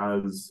importantly,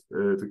 as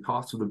the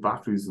cost of the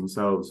batteries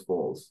themselves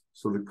falls.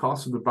 So the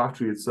cost of the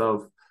battery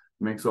itself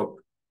makes up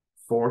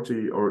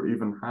 40 or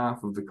even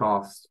half of the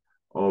cost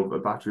of a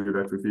battery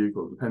electric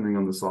vehicle, depending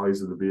on the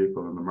size of the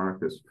vehicle in the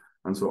market.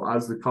 And so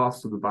as the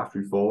cost of the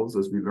battery falls,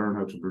 as we learn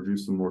how to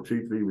produce them more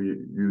cheaply, we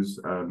use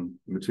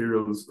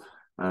materials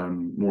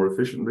more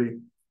efficiently,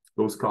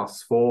 those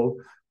costs fall.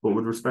 But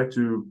with respect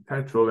to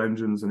petrol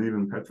engines and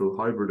even petrol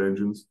hybrid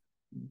engines,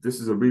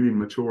 this is a really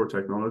mature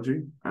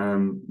technology.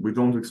 We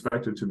don't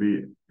expect it to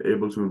be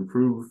able to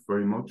improve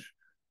very much.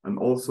 And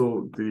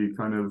also the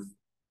kind of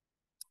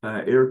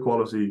air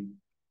quality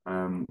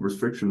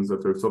restrictions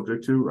that they're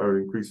subject to are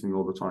increasing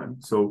all the time.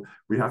 So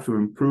we have to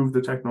improve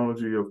the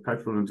technology of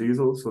petrol and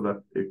diesel so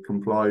that it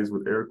complies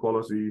with air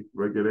quality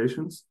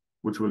regulations,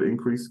 which will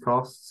increase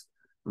costs.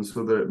 And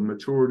so the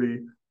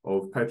maturity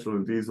of petrol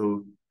and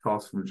diesel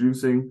costs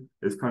reducing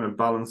is kind of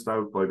balanced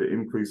out by the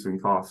increase in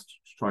cost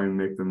to try and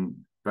make them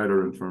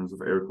better in terms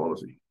of air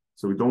quality.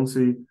 So we don't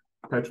see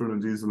petrol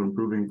and diesel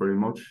improving very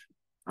much,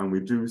 and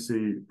we do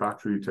see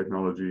battery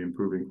technology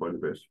improving quite a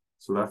bit.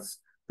 So that's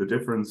the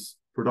difference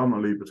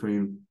predominantly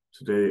between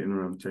today and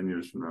around 10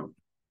 years from now.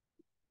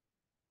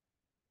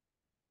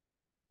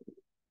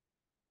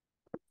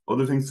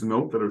 Other things to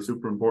note that are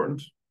super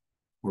important,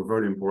 or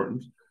very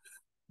important,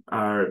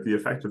 are the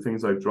effect of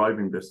things like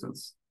driving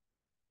distance.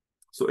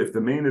 So if the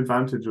main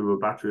advantage of a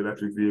battery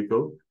electric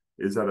vehicle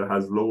is that it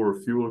has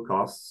lower fuel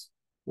costs,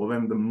 well,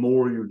 then the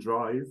more you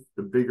drive,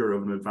 the bigger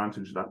of an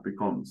advantage that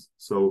becomes.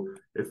 So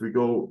if we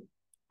go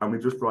and we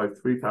just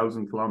drive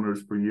 3,000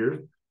 kilometers per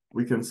year,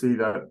 we can see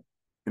that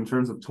in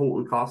terms of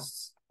total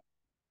costs,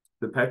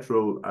 the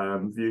petrol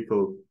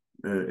vehicle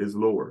is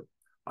lower.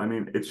 I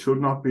mean, it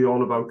should not be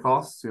all about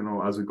costs. You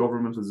know, as a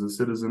government, as a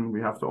citizen,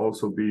 we have to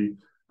also be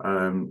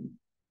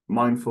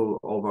mindful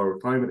of our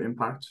climate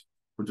impact.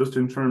 But just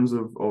in terms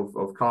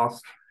of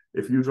cost,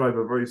 if you drive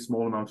a very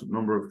small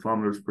number of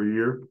kilometers per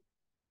year,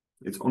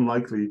 it's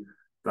unlikely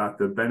that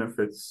the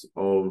benefits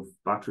of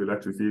battery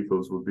electric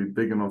vehicles will be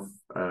big enough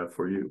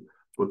for you.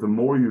 But the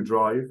more you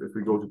drive, if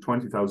we go to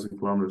 20,000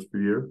 kilometers per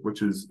year,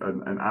 which is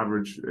an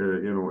average,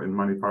 you know, in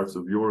many parts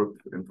of Europe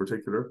in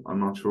particular, I'm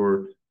not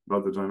sure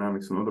about the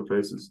dynamics in other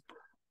places,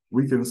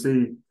 we can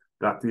see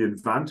that the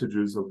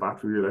advantages of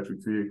battery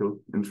electric vehicle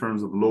in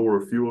terms of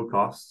lower fuel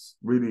costs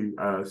really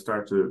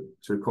start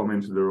to come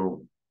into their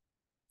own.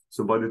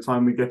 So by the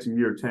time we get to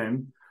year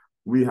 10,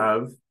 we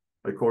have,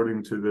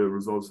 according to the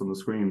results on the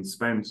screen,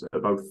 spent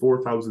about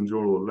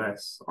 €4,000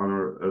 less on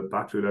our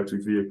battery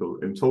electric vehicle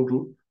in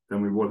total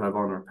than we would have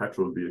on our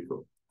petrol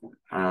vehicle.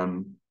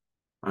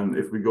 And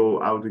if we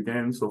go out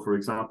again, so for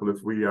example,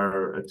 if we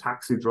are a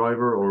taxi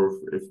driver or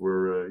if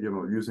we're you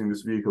know, using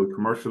this vehicle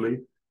commercially,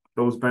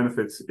 those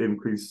benefits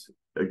increase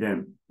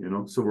again, you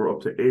know, so we're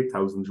up to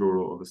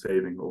 €8,000 of a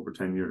saving over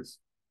 10 years.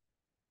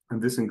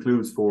 And this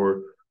includes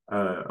for,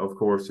 of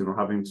course, you know,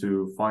 having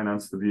to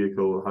finance the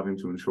vehicle, having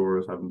to insure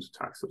it, having to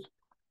tax it.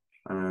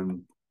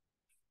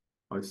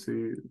 I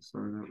see,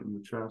 sorry, in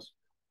the chat.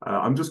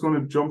 I'm just going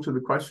to jump to the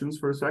questions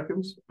for a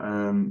second.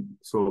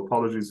 So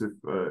apologies if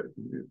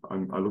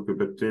I look a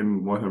bit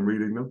dim while I'm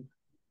reading them.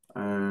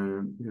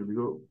 Here we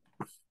go.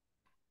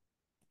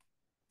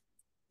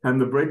 Can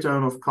the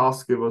breakdown of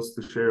costs give us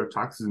the share of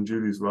taxes and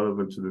duties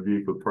relevant to the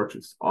vehicle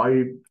purchase?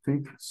 I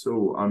think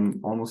so, I'm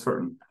almost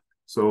certain.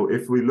 So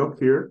if we look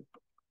here,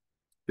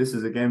 this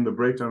is again the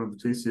breakdown of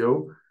the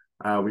TCO.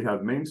 We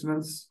have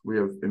maintenance, we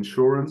have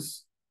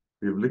insurance,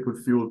 we have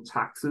liquid fuel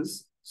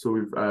taxes.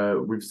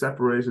 So we've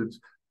separated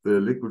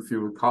the liquid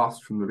fuel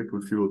cost from the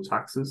liquid fuel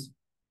taxes.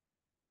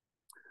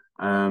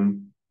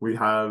 We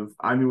have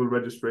annual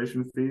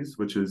registration fees,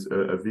 which is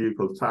a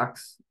vehicle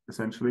tax,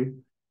 essentially.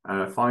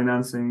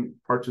 Financing,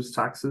 purchase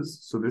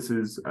taxes. So this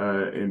is,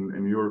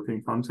 in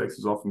European context,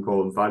 is often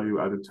called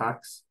value-added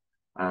tax.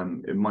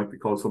 It might be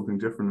called something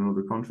different in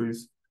other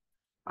countries.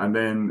 And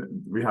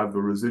then we have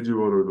the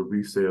residual or the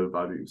resale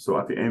value. So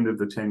at the end of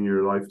the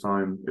 10-year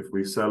lifetime, if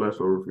we sell it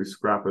or if we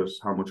scrap it,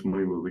 how much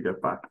money will we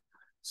get back?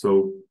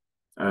 So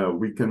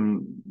we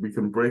can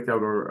break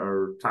out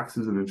our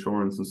taxes and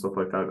insurance and stuff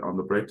like that on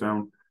the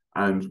breakdown.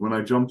 And when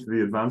I jump to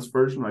the advanced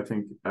version, I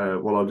think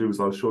what I'll do is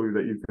I'll show you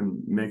that you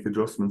can make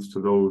adjustments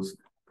to those,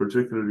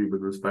 particularly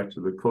with respect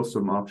to the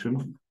custom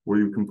option, where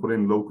you can put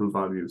in local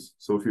values.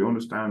 So if you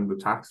understand the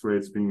tax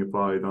rates being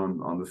applied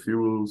on the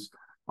fuels,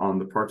 on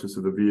the purchase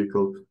of the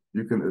vehicle,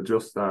 you can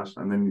adjust that,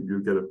 and then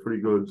you get a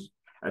pretty good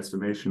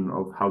estimation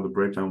of how the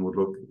breakdown would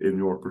look in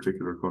your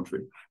particular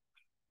country.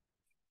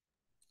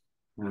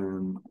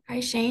 Hi,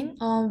 Shane.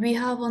 We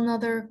have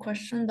another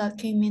question that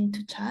came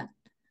into chat.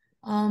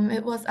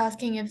 It was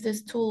asking if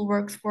this tool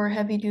works for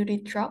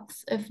heavy-duty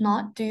trucks. If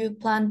not, do you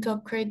plan to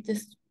upgrade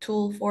this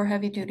tool for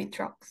heavy-duty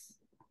trucks?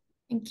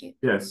 Thank you.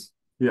 Yes.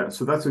 Yeah,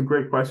 so that's a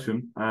great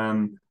question.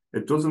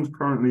 It doesn't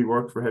currently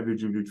work for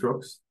heavy-duty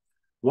trucks.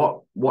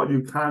 What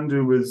you can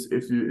do is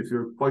if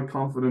you're quite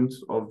confident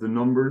of the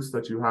numbers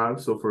that you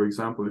have, so for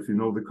example, if you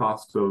know the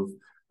cost of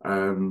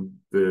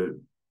the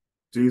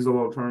diesel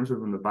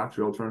alternative and the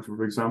battery alternative,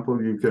 for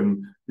example, you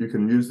can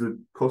use the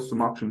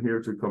custom option here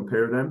to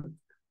compare them.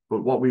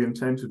 But what we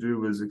intend to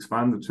do is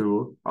expand the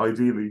tool,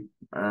 ideally,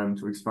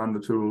 to expand the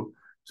tool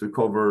to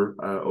cover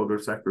other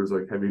sectors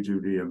like heavy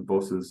duty and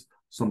buses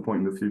some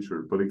point in the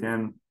future. But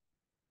again,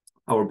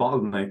 our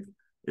bottleneck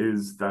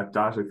is that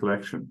data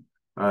collection.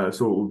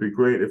 So it would be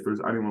great if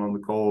there's anyone on the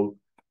call,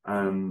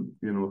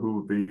 who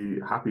would be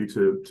happy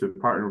to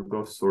partner with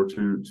us or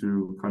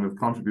to kind of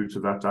contribute to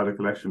that data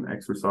collection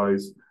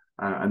exercise,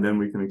 and then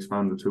we can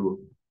expand the tool.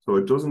 So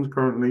it doesn't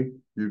currently.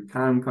 You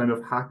can kind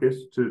of hack it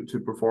to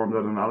perform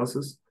that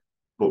analysis,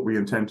 but we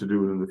intend to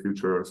do it in the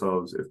future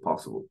ourselves if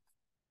possible.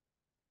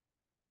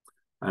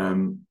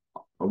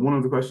 One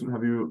other question: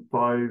 have you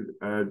applied?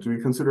 Do you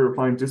consider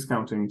applying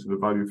discounting to the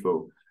value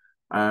flow?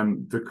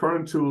 The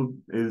current tool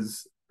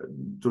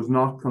does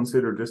not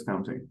consider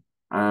discounting,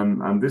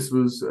 and this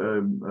was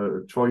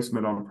a choice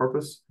made on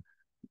purpose.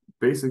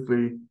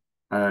 Basically,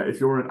 if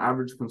you're an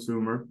average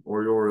consumer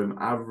or you're an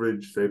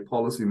average, say,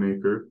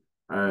 policymaker,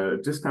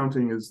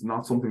 discounting is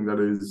not something that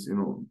is,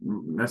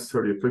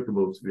 necessarily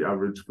applicable to the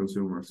average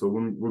consumer. So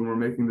when we're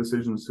making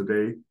decisions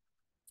today,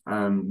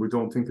 we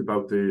don't think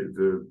about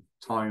the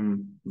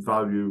time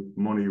value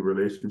money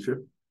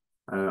relationship.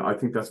 I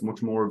think that's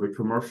much more of a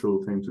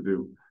commercial thing to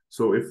do.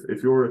 So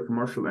if you're a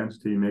commercial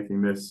entity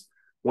making this,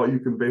 what you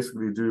can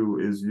basically do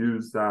is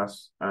use that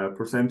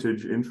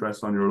percentage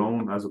interest on your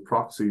loan as a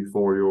proxy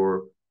for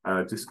your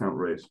discount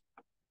rate.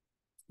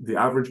 The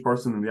average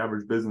person in the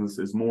average business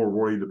is more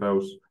worried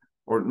about,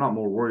 or not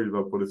more worried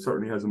about, but it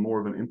certainly has more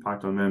of an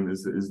impact on them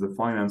is the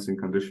financing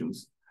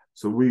conditions.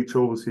 So we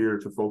chose here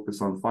to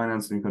focus on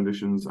financing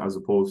conditions as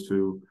opposed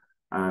to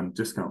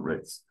discount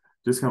rates.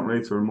 Discount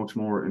rates are a much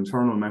more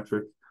internal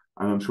metric,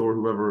 and I'm sure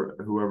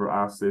whoever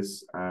asked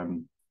this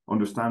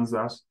understands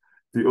that.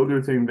 The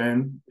other thing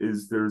then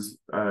is there's,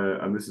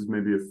 and this is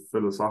maybe a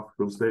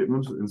philosophical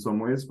statement in some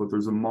ways, but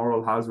there's a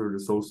moral hazard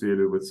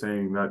associated with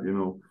saying that,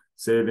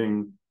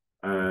 saving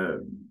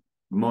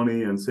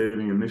money and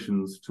saving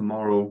emissions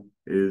tomorrow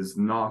is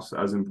not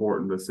as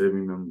important as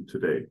saving them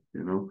today,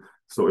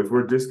 So if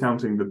we're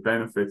discounting the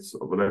benefits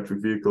of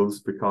electric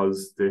vehicles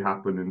because they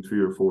happen in 3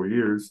 or 4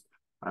 years,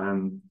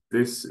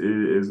 this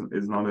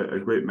is not a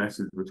great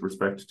message with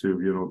respect to,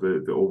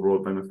 the overall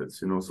benefits,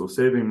 So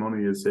saving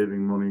money is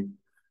saving money.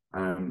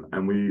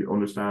 And we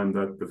understand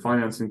that the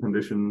financing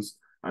conditions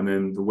and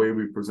then the way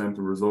we present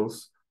the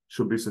results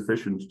should be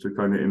sufficient to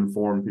kind of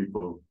inform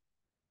people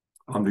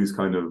on these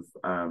kind of,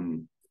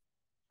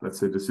 let's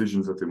say,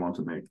 decisions that they want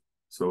to make.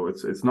 So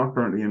it's not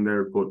currently in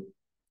there, but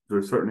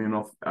there's certainly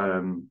enough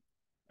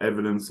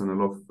evidence and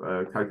enough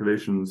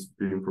calculations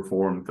being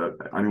performed that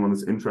anyone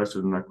that's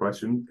interested in that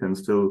question can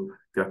still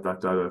get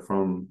that data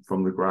from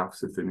the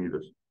graphs if they need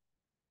it.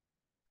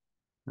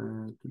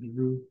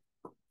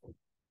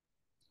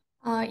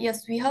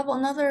 Yes, we have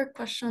another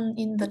question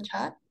in the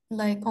chat,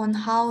 on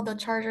how the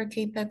charger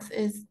capex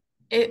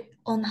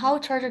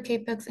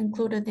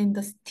included in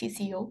the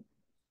TCO.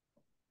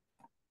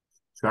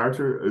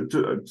 Charger,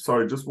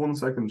 sorry, just 1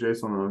 second,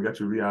 Jason, and I'll get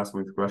you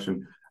re-asking the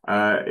question.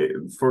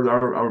 For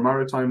our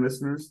maritime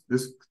listeners,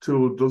 this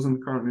tool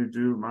doesn't currently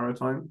do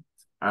maritime.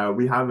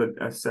 We have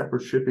a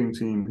separate shipping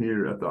team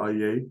here at the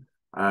IEA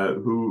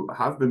who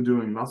have been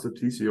doing lots of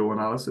TCO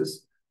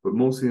analysis, but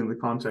mostly in the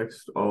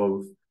context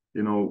of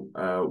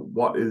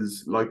what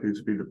is likely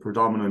to be the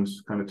predominant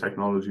kind of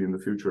technology in the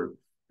future.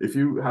 If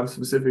you have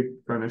specific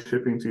kind of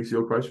shipping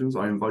TCO questions,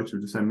 I invite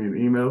you to send me an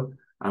email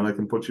and I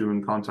can put you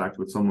in contact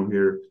with someone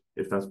here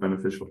if that's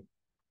beneficial.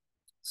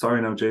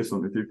 Sorry now,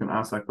 Jason, if you can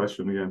ask that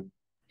question again.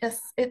 Yes,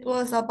 it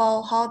was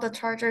about how the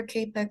charger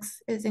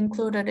capex is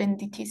included in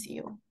the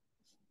TCO.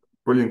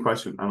 Brilliant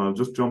question, and I'll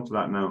just jump to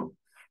that now.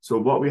 So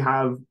what we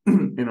have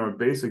in our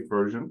basic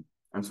version,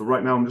 and so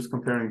right now I'm just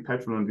comparing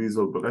petrol and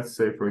diesel, but let's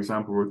say, for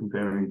example, we're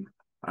comparing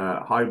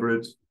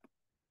hybrid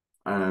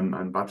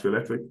and battery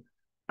electric.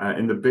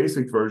 In the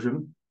basic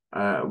version,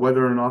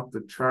 Whether or not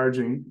the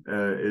charging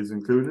is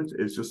included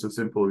is just a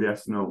simple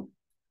yes, no.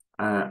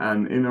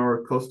 And in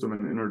our custom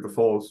and in our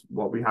default,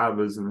 what we have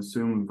is an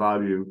assumed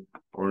value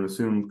or an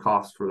assumed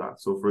cost for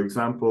that. So for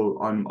example,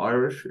 I'm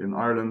Irish. In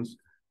Ireland,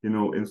 you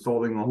know,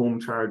 installing a home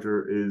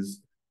charger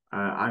is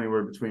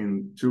anywhere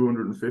between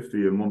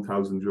 250 and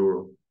 1,000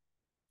 euro.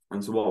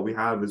 And so what we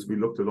have is we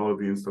looked at all of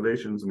the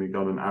installations and we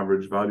got an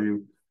average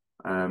value.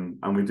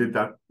 And we did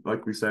that,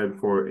 like we said,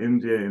 for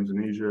India,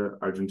 Indonesia,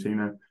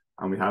 Argentina,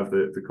 and we have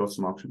the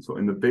custom option. So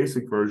in the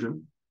basic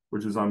version,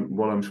 which is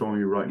what I'm showing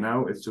you right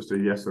now, it's just a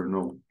yes or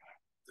no.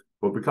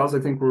 But because I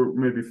think we're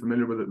maybe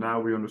familiar with it now,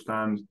 we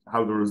understand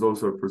how the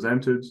results are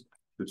presented,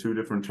 the two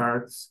different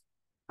charts,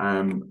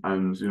 and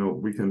you know,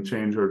 we can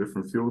change our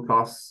different fuel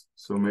costs.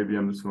 So maybe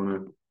I'm just gonna,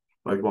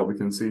 like what we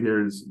can see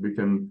here is we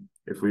can,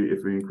 if we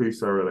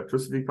increase our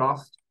electricity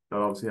cost, that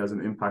obviously has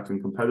an impact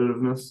in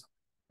competitiveness.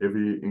 If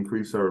we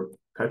increase our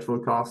petrol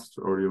cost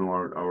or, you know,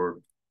 our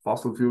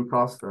fossil fuel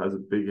cost, that has a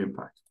big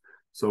impact.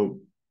 So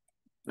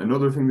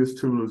another thing this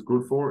tool is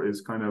good for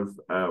is kind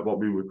of what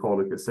we would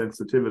call like a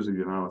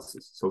sensitivity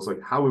analysis. So it's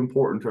like, how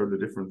important are the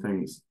different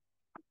things?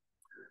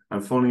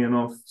 And funny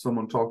enough,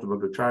 someone talked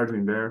about the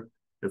charging there.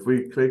 If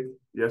we click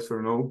yes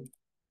or no,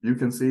 you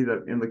can see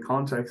that in the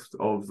context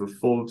of the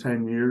full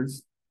 10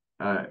 years,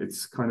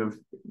 it's kind of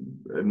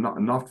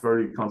not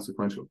very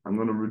consequential. I'm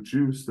going to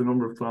reduce the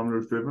number of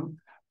kilometers driven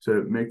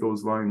to make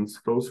those lines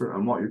closer.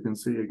 And what you can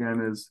see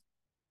again is,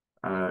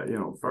 you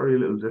know, very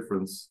little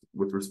difference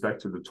with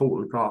respect to the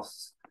total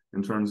costs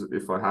in terms of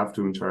if I have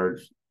to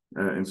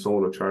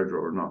install a charger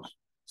or not.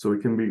 So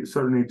it can be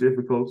certainly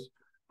difficult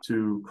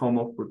to come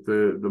up with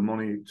the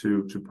money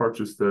to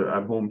purchase the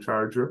at-home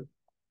charger,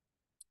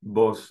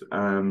 but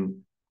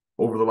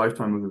over the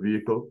lifetime of the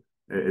vehicle,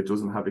 it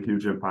doesn't have a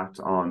huge impact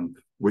on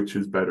which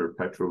is better,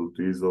 petrol,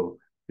 diesel,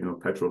 you know,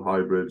 petrol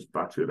hybrid,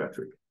 battery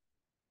electric.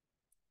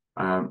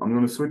 I'm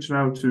going to switch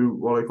now to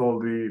what I call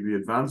the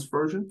advanced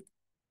version.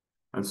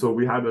 And so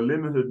we had a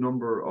limited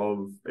number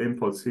of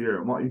inputs here.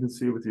 And what you can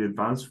see with the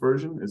advanced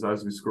version is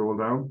as we scroll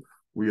down,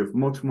 we have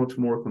much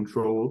more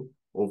control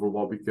over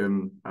what we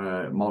can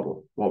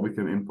model, what we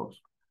can input.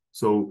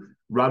 So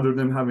rather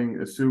than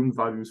having assumed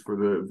values for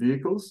the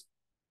vehicles,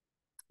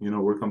 you know,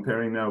 we're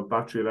comparing now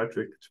battery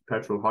electric to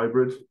petrol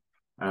hybrid.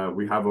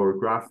 We have our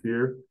graph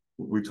here.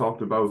 We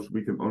talked about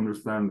we can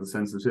understand the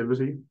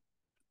sensitivity.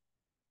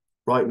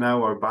 Right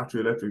now, our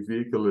battery electric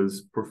vehicle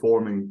is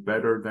performing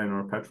better than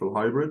our petrol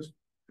hybrid.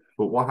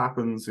 But what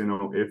happens, you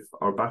know, if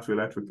our battery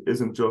electric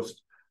isn't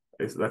just,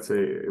 let's say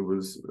it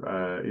was,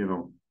 you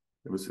know,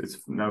 it's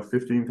now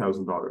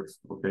 $15,000.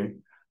 Okay,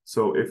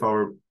 so if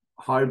our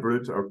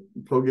hybrid, our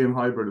plug-in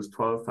hybrid is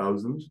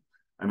 12,000,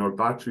 and our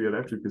battery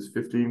electric is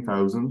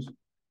 15,000.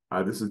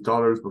 This is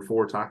dollars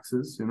before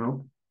taxes, you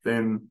know,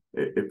 then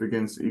it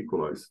begins to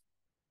equalize.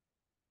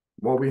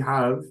 What we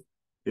have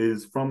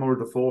is from our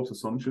default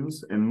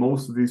assumptions, in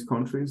most of these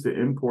countries, the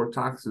import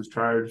taxes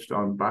charged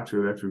on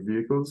battery electric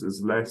vehicles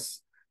is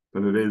less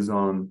than it is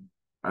on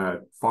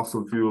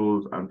fossil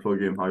fueled and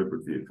plug-in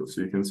hybrid vehicles.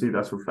 So you can see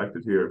that's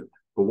reflected here.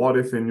 But what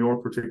if in your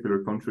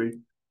particular country,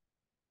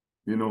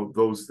 you know,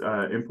 those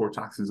import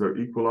taxes are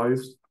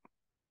equalized?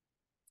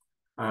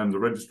 And the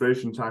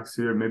registration tax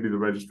here, maybe the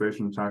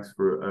registration tax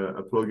for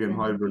a plug-in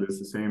hybrid is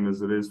the same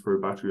as it is for a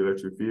battery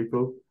electric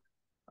vehicle.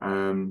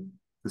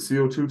 The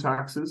CO2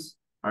 taxes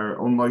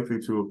are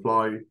unlikely to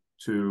apply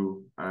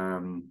to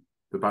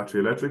the battery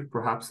electric.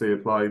 Perhaps they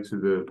apply to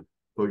the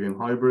plug-in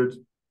hybrid.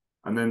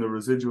 And then the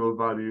residual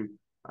value,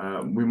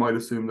 we might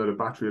assume that a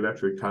battery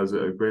electric has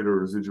a greater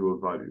residual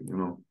value. You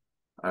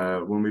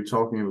know, when we're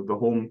talking about the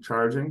home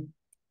charging,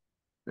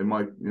 it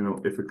might, you know,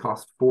 if it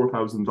costs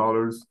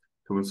 $4,000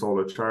 to install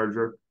a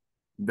charger,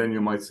 then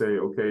you might say,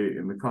 okay,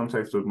 in the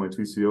context of my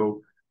TCO,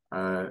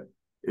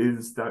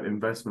 is that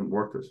investment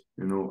worth it?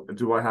 You know,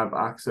 do I have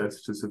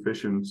access to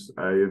sufficient,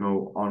 you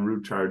know, en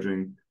route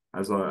charging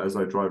as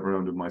I drive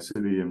around in my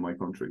city, in my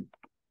country?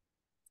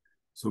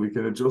 So we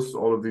can adjust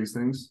all of these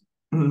things.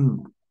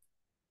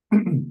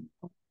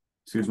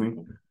 Excuse me.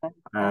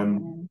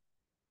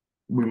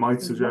 We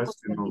might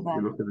suggest, you know,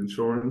 we look at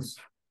insurance.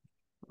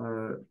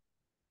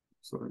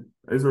 Sorry,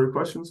 is there a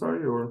question?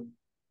 Sorry, or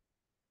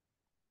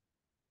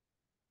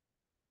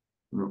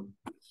no?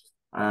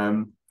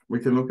 We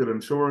can look at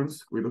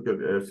insurance. We look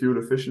at fuel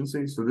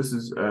efficiency. So this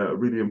is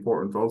really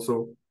important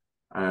also.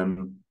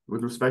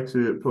 With respect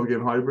to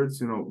plug-in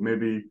hybrids, you know,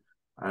 maybe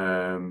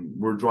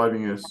we're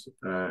driving it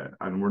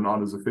and we're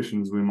not as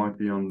efficient as we might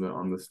be on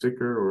the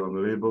sticker or on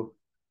the label.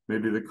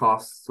 Maybe the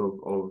costs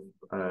of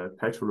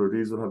petrol or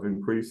diesel have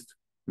increased.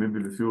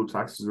 Maybe the fuel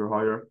taxes are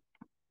higher.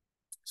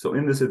 So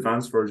in this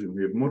advanced version,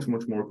 we have much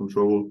more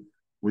control.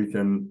 We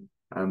can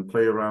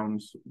play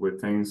around with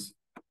things.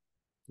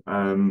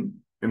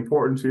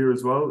 Important here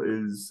as well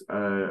is,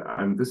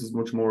 and this is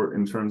much more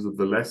in terms of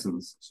the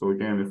lessons. So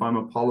again, if I'm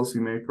a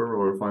policymaker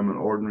or if I'm an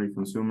ordinary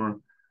consumer,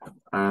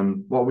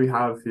 what we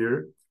have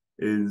here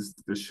is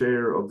the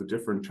share of the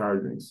different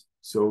chargings.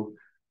 So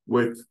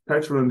with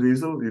petrol and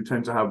diesel, you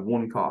tend to have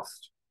one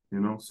cost. you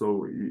know,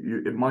 so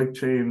it might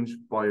change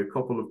by a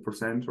couple of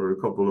percent or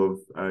a couple of,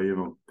 you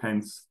know,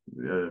 pence,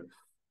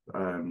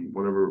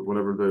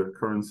 whatever the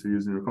currency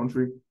is in your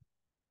country,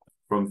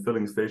 from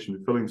filling station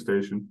to filling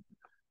station.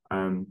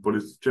 But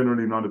it's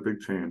generally not a big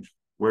change.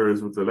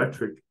 Whereas with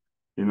electric,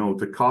 you know,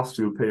 the cost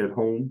you'll pay at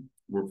home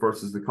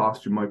versus the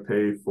cost you might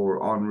pay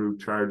for en route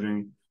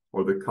charging,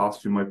 or the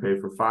cost you might pay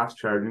for fast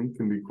charging,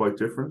 can be quite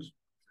different.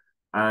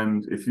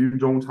 And if you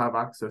don't have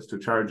access to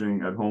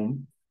charging at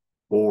home,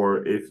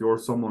 or if you're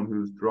someone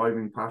whose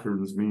driving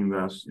patterns mean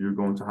that you're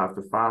going to have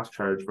to fast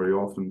charge very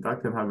often,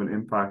 that can have an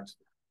impact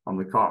on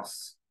the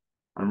costs.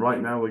 And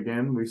right now,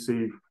 again, we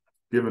see,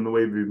 given the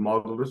way we've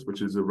modeled it,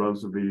 which is a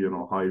relatively, you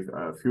know, high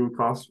fuel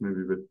cost,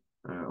 maybe a bit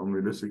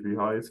unrealistically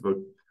high. It's about,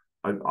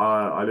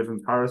 I live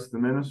in Paris at the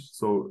minute,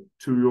 so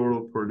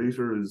 €2 per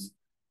litre is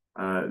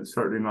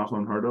certainly not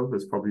unheard of.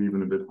 It's probably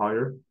even a bit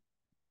higher.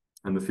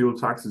 And the fuel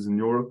taxes in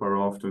Europe are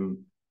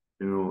often,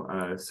 you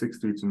know,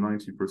 60 to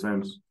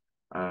 90%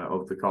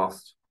 of the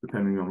cost,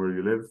 depending on where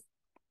you live.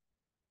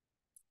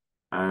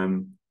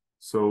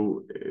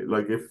 So,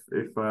 like, if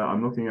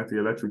I'm looking at the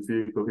electric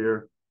vehicle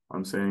here,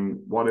 I'm saying,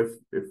 what if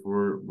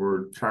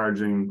we're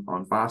charging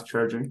on fast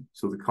charging?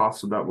 So the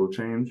cost of that will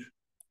change.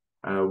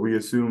 We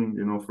assume,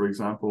 you know, for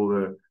example,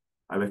 the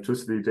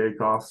electricity day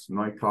cost,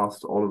 night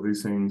cost, all of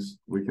these things,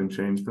 we can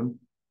change them.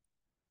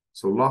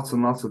 So lots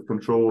and lots of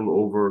control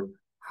over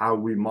how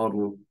we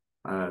model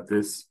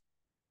this.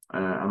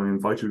 And I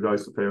invite you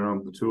guys to play around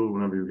with the tool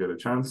whenever you get a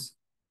chance.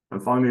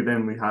 And finally,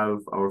 then we have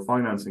our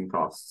financing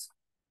costs.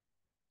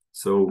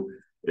 So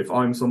if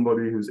I'm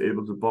somebody who's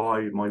able to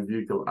buy my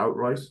vehicle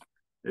outright,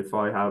 if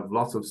I have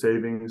lots of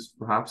savings,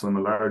 perhaps I'm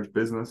a large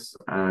business,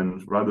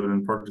 and rather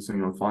than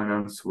purchasing on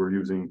finance, we're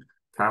using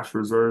cash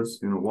reserves,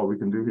 you know, what we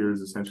can do here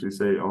is essentially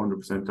say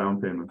 100% down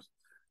payment.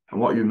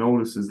 And what you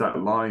notice is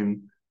that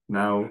line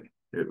now,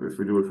 if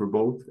we do it for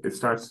both, it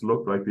starts to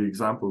look like the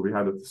example we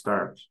had at the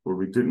start, where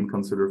we didn't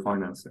consider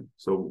financing.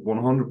 So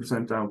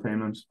 100% down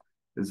payment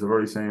is the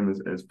very same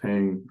as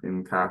paying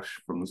in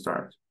cash from the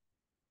start.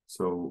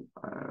 So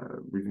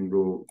we can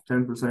go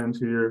 10%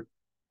 here.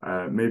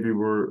 Maybe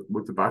we're,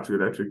 with the battery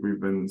electric, we've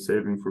been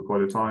saving for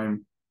quite a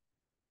time.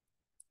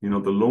 You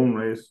know, the loan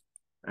rate,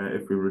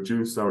 if we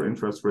reduce our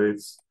interest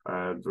rates,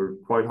 they're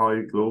quite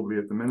high globally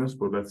at the minute,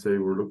 but let's say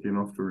we're lucky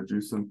enough to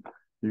reduce them.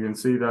 You can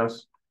see that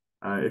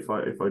if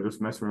I just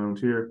mess around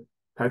here,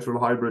 petrol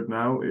hybrid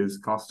now is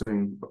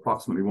costing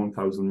approximately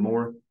 1,000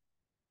 more.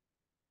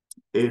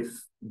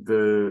 If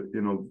you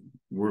know,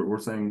 we're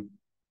saying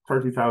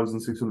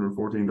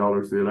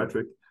 $30,614 the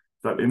electric,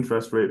 that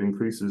interest rate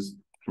increases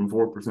from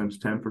 4% to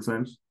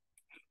 10%.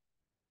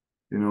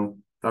 You know,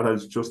 that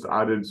has just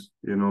added,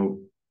 you know,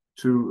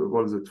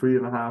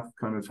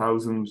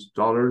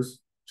 $3,500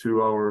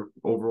 to our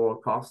overall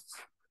costs.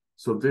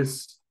 So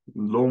this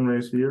loan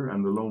rate here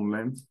and the loan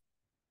length,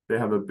 they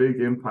have a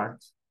big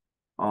impact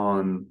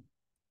on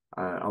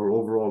our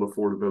overall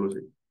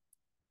affordability.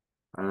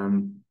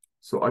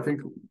 So I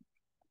think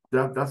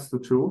that's the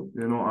tool.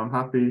 You know, I'm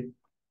happy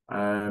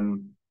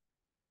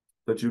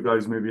that you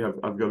guys maybe have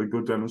got a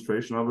good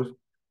demonstration of it.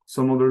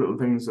 Some other little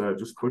things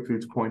just quickly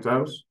to point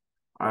out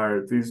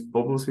are these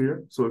bubbles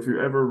here. So if you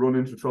ever run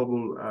into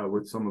trouble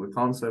with some of the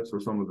concepts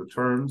or some of the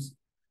terms,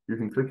 you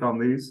can click on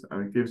these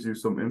and it gives you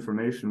some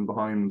information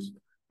behind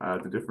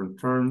the different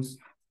terms.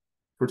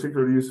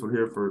 Particularly useful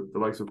here for the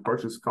likes of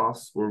purchase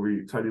costs, where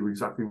we tell you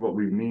exactly what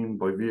we mean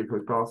by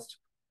vehicle cost,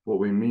 what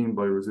we mean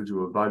by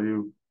residual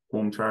value,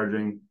 home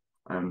charging,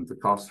 and the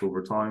cost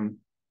over time.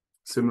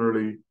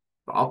 Similarly,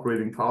 the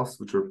operating costs,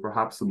 which are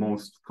perhaps the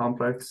most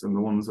complex and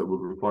the ones that would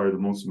require the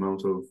most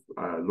amount of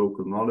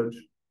local knowledge,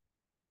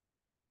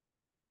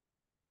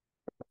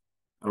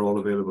 are all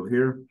available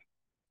here.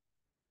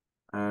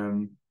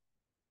 And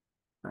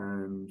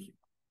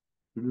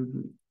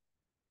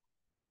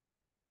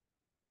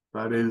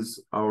that is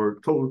our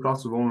total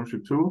cost of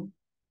ownership tool.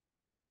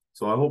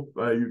 So I hope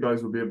you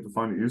guys will be able to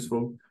find it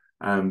useful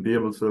and be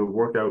able to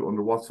work out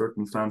under what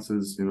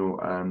circumstances, you know,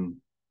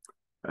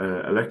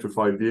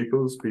 electrified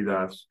vehicles, be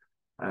that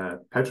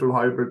petrol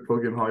hybrid,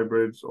 plug-in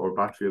hybrids, or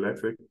battery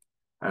electric,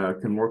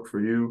 can work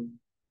for you.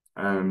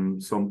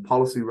 Some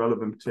policy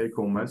relevant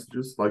take-home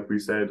messages. Like we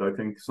said, I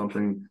think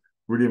something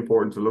really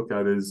important to look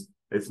at is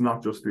it's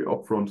not just the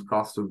upfront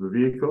cost of the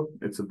vehicle.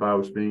 It's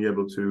about being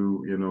able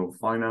to, you know,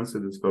 finance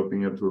it. It's about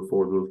being able to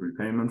afford those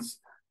repayments.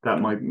 That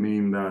might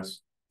mean that,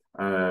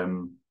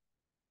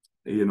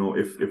 you know,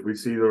 if we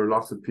see there are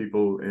lots of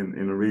people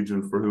in a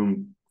region for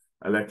whom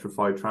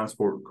electrified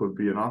transport could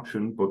be an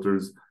option, but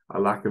there's a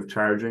lack of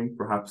charging.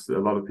 Perhaps a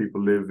lot of people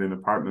live in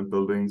apartment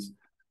buildings.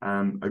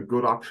 A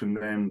good option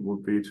then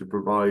would be to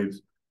provide,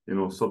 you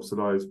know,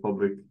 subsidized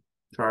public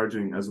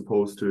charging as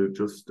opposed to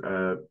just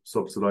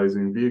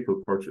subsidizing vehicle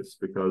purchase.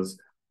 Because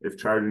if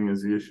charging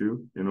is the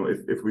issue, you know,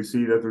 if we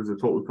see that there's a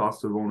total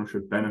cost of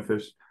ownership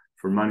benefit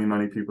for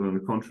many people in the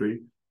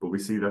country, but we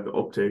see that the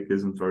uptake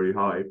isn't very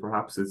high,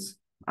 perhaps it's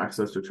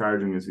access to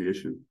charging is the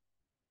issue.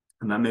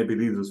 And that maybe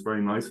leads us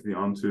very nicely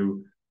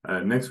onto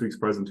next week's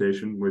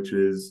presentation, which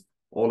is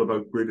all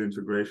about grid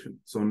integration.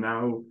 So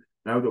now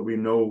that we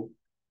know,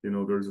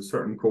 there's a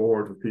certain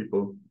cohort of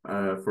people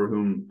for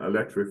whom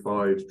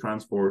electrified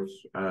transport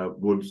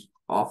would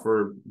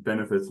offer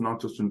benefits, not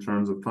just in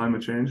terms of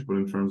climate change, but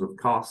in terms of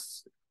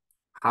costs.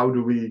 How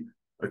do we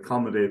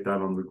accommodate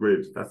that on the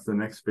grid? That's the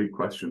next big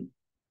question.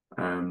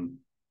 I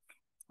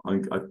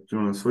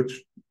want to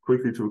switch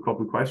quickly to a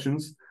couple of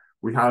questions.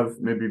 We have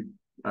maybe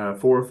 4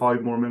 or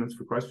 5 more minutes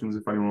for questions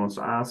if anyone wants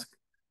to ask.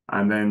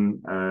 And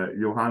then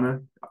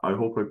Johanna, I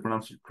hope I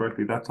pronounced it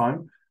correctly that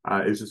time,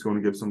 is just going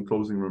to give some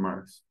closing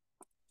remarks.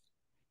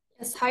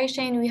 Yes, hi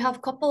Shane. We have a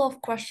couple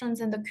of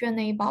questions in the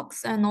Q&A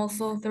box and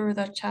also through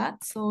the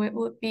chat. So it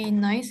would be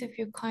nice if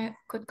you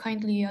could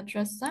kindly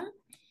address them.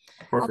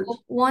 Perfect.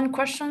 One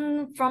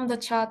question from the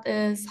chat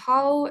is,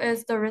 how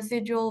is the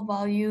residual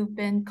value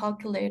been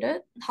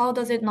calculated? How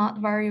does it not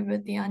vary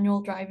with the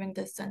annual driving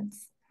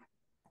distance?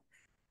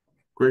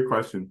 Great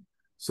question.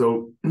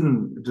 So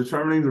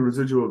determining the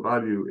residual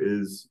value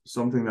is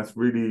something that's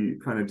really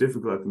kind of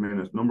difficult at the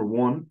minute. Number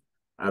one,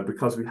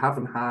 because we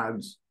haven't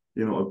had,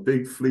 a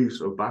big fleet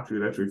of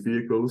battery electric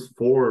vehicles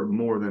for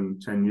more than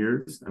 10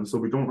 years. And so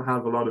we don't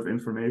have a lot of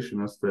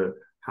information as to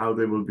how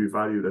they will be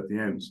valued at the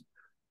end.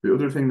 The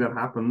other thing that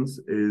happens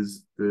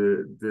is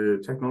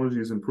the technology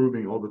is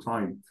improving all the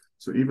time.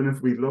 So even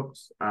if we looked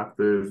at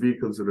the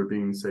vehicles that are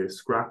being, say,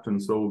 scrapped and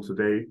sold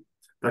today,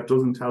 that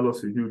doesn't tell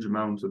us a huge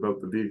amount about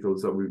the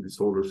vehicles that will be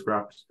sold or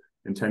scrapped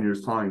in 10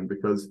 years' time.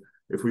 Because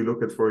if we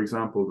look at, for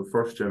example, the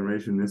first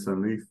generation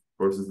Nissan Leaf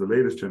versus the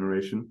latest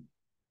generation,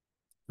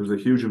 there's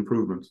a huge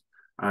improvement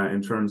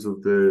in terms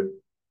of the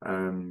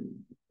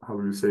how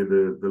would you say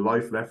the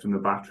life left in the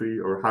battery,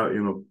 or how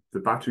the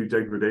battery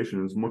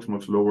degradation is much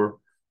lower.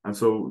 And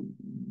so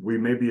we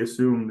maybe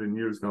assumed in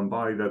years gone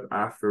by that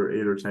after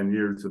 8 or 10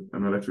 years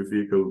an electric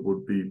vehicle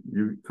would be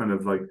kind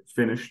of like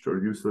finished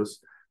or useless,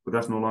 but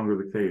that's no longer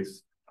the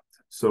case.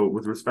 So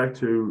with respect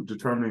to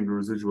determining the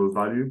residual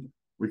value,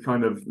 we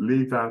kind of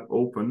leave that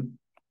open.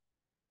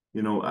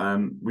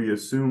 We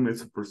assume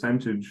it's a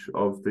percentage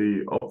of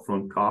the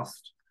upfront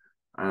cost.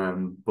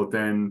 But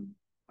then,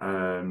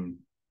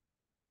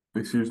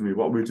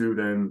 what we do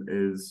then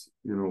is,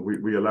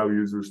 we allow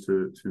users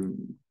to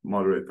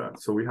moderate that.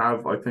 So we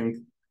have, I think,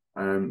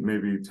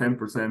 maybe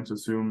 10%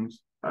 assumed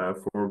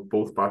for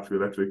both battery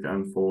electric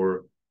and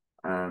for,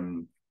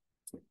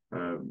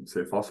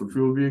 say, fossil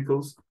fuel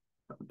vehicles.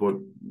 But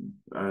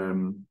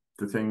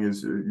the thing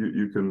is,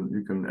 you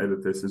can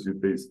edit this as you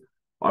please.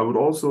 I would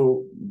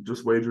also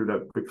just wager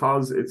that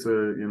because it's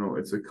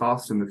a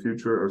cost in the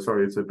future, or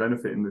sorry, it's a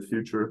benefit in the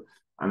future,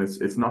 and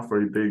it's not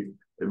very big.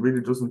 It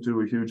really doesn't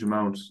do a huge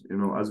amount.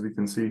 As we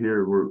can see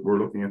here, we're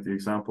looking at the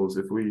examples.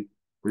 If we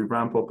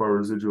ramp up our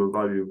residual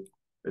value,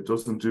 it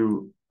doesn't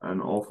do an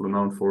awful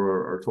amount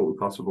for our total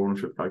cost of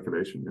ownership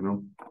calculation.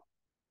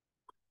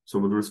 So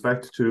with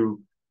respect to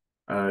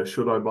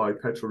should I buy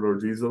petrol or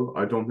diesel,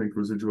 I don't think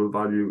residual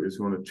value is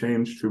going to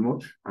change too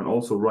much. And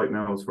also right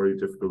now it's very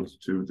difficult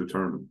to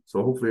determine.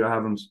 So hopefully I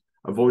haven't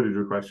avoided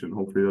your question.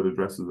 Hopefully that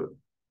addresses it.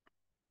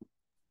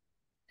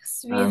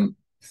 Yes,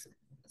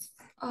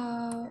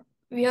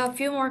 we have a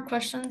few more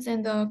questions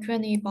in the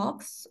Q&A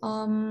box.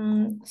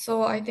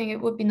 So I think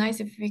it would be nice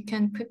if we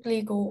can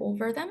quickly go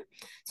over them.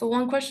 So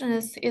one question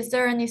is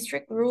there any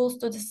strict rules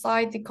to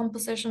decide the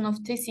composition of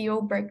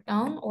TCO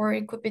breakdown, or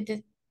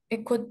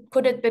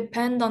could it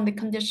depend on the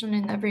condition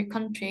in every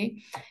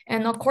country?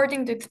 And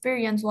according to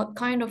experience, what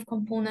kind of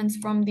components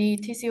from the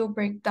TCO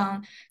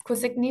breakdown could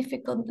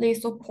significantly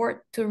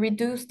support to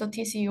reduce the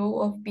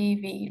TCO of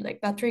BEV,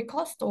 like battery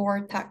cost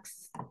or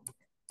tax?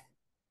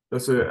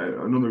 That's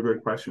another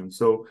great question.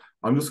 So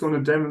I'm just going to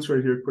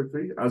demonstrate here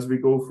quickly as we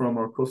go from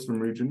our custom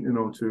region,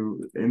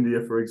 to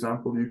India, for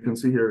example. You can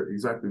see here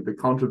exactly the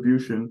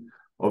contribution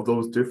of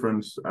those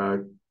different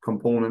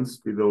components,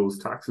 be those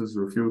taxes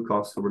or fuel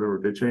costs or whatever.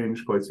 They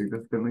change quite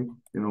significantly.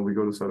 We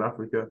go to South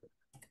Africa,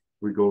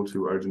 we go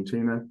to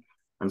Argentina.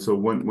 And so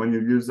when you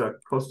use that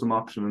custom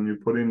option and you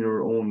put in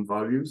your own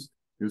values,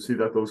 you'll see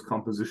that those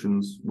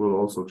compositions will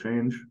also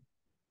change.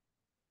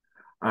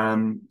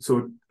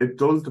 So it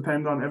does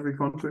depend on every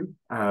country.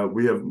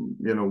 We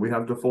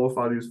have default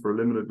values for a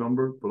limited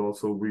number, but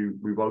also we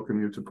welcome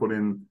you to put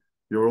in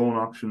your own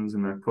options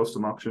in that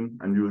custom option,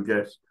 and you will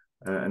get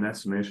an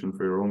estimation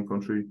for your own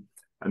country.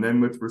 And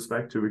then with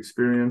respect to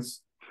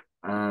experience,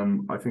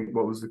 I think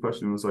what was the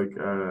question? It was like,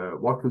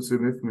 what could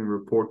significantly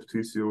report to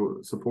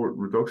TCO support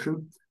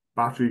reduction,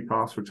 battery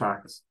cost or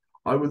tax?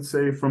 I would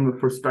say from the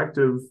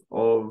perspective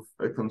of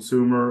a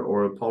consumer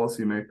or a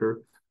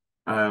policymaker,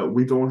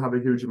 we don't have a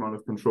huge amount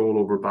of control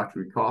over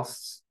battery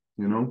costs.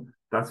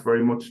 That's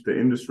very much the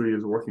industry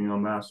is working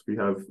on that. We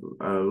have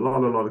a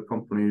lot of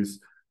companies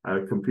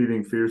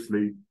competing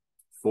fiercely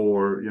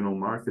for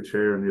market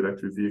share in the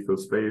electric vehicle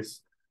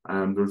space.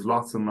 There's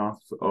lots and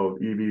lots of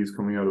EVs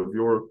coming out of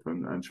Europe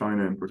and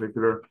China in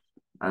particular.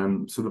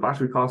 So the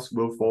battery costs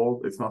will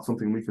fall. It's not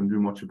something we can do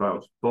much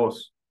about. But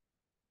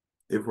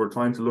if we're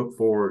trying to look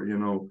for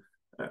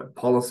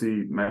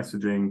policy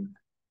messaging,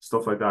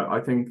 stuff like that,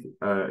 I think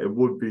it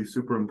would be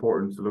super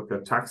important to look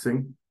at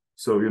taxing.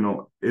 So, you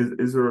know,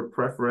 is there a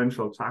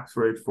preferential tax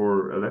rate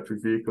for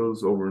electric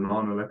vehicles over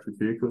non-electric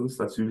vehicles?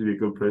 That's usually a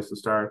good place to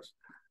start.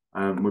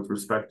 With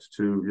respect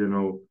to, you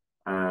know,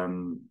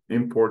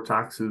 import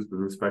taxes,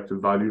 with respect to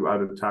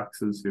value-added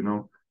taxes, you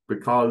know,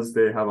 because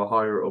they have a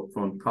higher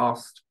upfront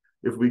cost.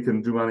 If we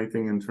can do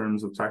anything in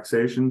terms of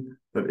taxation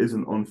that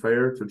isn't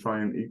unfair to try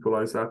and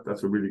equalize that,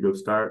 that's a really good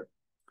start.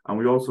 And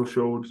we also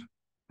showed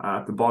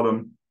at the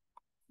bottom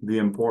the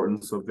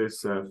importance of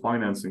this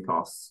financing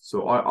costs.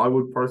 So I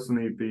would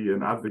personally be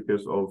an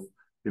advocate of,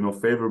 you know,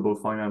 favorable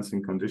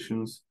financing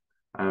conditions,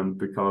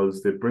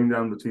 because they bring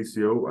down the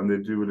TCO and they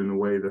do it in a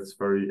way that's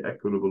very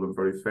equitable and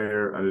very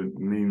fair, and it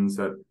means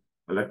that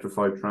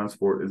electrified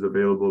transport is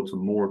available to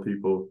more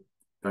people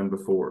than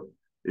before.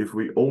 If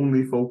we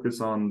only focus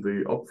on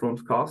the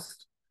upfront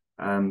cost,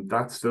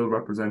 that still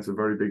represents a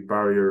very big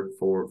barrier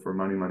for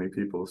many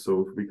people.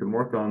 So if we can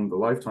work on the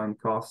lifetime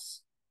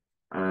costs,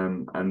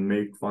 and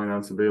make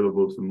finance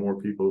available to more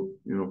people,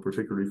 you know,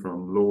 particularly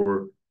from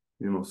lower,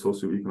 you know,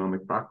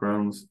 socioeconomic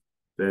backgrounds,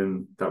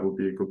 then that would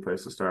be a good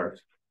place to start.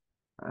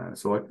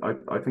 So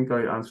I think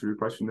I answered your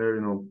question there.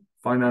 You know,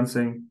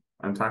 financing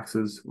and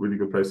taxes, really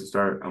good place to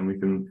start, and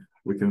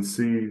we can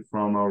see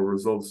from our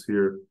results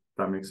here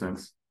that makes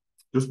sense.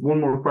 Just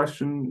one more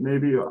question,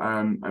 maybe,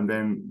 and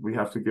then we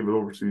have to give it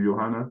over to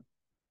Johanna,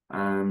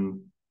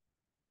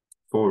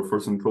 for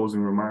some closing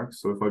remarks.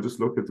 So if I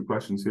just look at the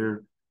questions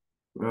here.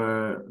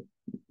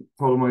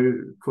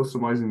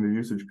 Customizing the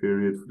usage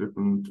period for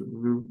different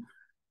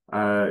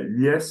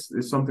yes,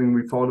 it's something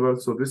we thought about.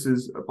 So this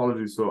is,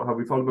 apologies, so have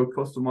we thought about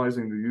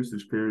customizing the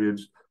usage period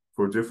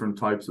for different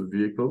types of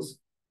vehicles?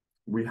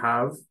 We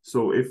have.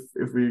 So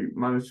if we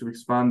manage to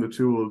expand the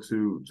tool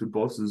to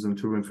buses and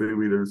 2- and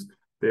 3-wheelers,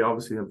 they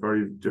obviously have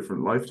very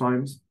different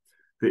lifetimes.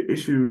 The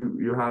issue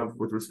you have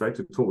with respect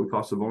to total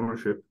cost of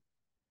ownership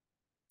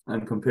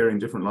and comparing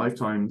different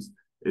lifetimes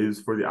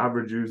is, for the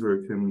average user,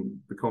 it can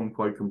become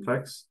quite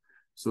complex.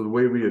 So the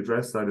way we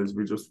address that is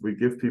we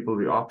give people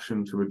the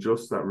option to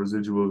adjust that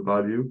residual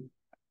value.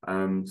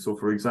 So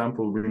for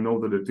example, we know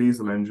that a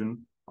diesel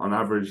engine on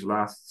average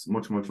lasts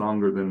much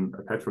longer than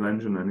a petrol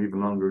engine, and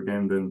even longer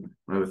again than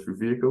an electric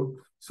vehicle.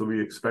 So we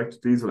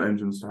expect diesel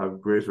engines to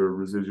have greater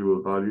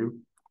residual value.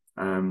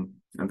 And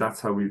that's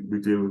how we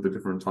deal with the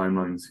different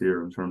timelines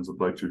here in terms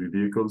of light duty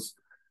vehicles.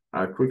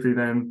 Quickly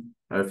then,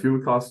 fuel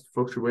cost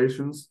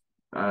fluctuations.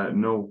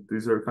 No,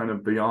 these are kind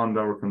of beyond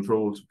our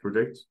control to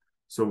predict.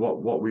 So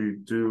what we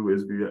do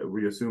is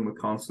we assume a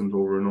constant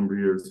over a number of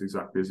years,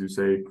 exactly as you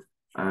say.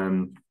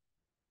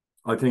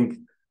 I think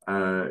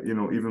you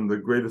know, even the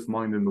greatest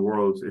mind in the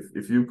world,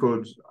 if you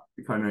could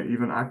kind of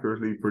even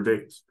accurately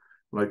predict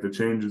like the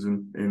changes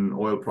in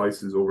oil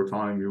prices over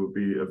time, you would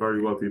be a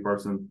very wealthy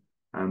person.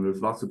 And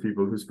there's lots of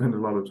people who spend a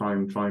lot of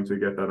time trying to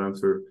get that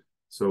answer.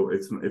 So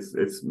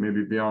it's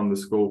maybe beyond the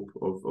scope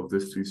of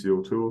this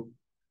TCO tool.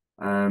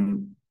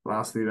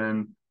 Lastly,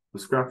 then, the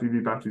scrap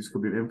EV batteries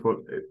could be an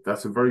input.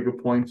 That's a very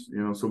good point.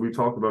 You know, so we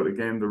talk about,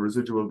 again, the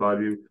residual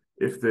value.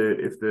 If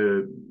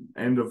the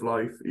end of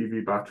life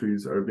EV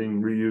batteries are being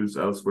reused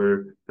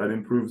elsewhere, that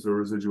improves the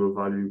residual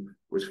value,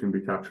 which can be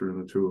captured in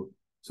the tool.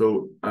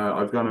 So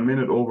I've gone a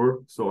minute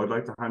over, so I'd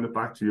like to hand it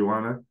back to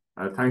Joanna.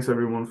 Thanks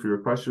everyone for your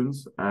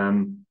questions.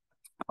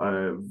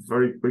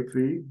 Very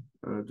quickly,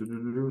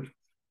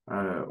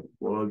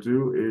 what I'll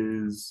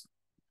do is.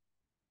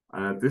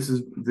 This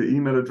is the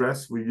email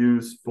address we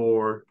use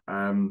for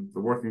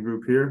the working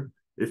group here.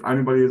 If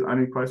anybody has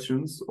any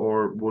questions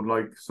or would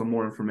like some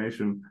more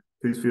information,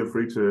 please feel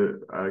free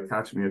to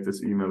catch me at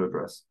this email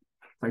address.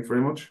 Thanks very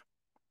much.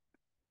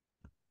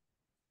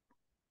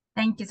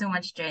 Thank you so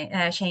much,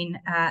 Shane.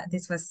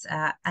 This was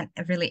a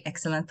really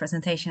excellent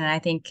presentation. And I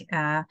think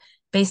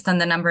based on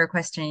the number of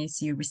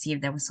questions you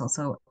received, there was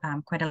also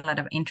quite a lot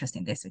of interest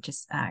in this, which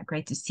is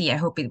great to see. I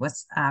hope it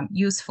was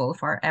useful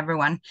for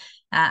everyone,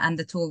 and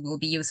the tool will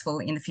be useful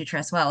in the future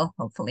as well,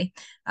 hopefully.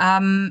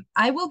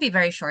 I will be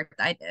very short.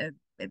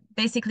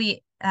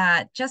 Basically,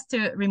 just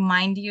to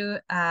remind you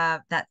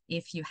that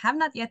if you have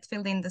not yet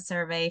filled in the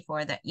survey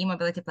for the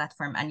e-mobility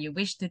platform and you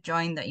wish to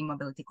join the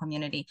e-mobility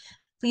community,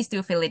 please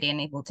do fill it in.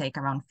 It will take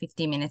around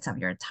 15 minutes of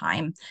your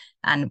time.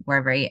 And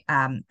we're very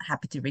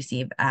happy to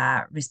receive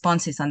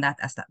responses on that,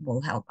 as that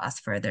will help us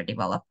further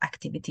develop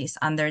activities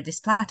under this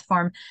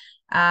platform.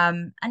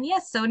 And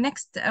yes, so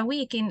next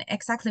week, in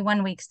exactly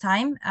 1 week's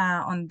time,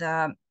 on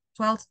the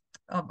 12th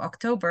of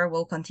October,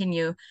 we'll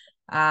continue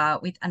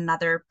with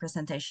another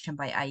presentation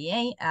by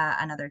IEA,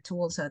 another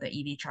tool. So the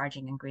EV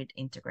charging and grid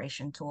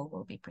integration tool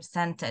will be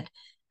presented.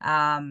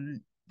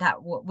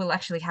 That we'll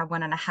actually have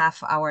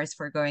 1.5 hours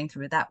for going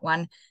through that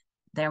one.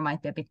 There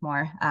might be a bit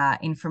more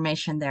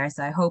information there.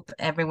 So I hope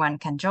everyone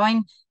can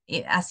join.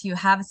 As you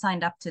have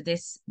signed up to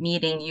this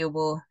meeting, you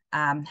will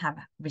have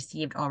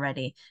received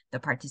already the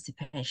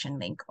participation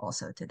link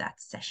also to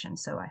that session.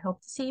 So I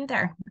hope to see you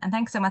there. And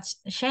thanks so much,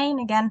 Shane,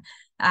 again,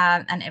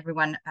 and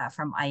everyone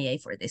from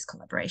IEA for this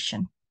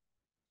collaboration.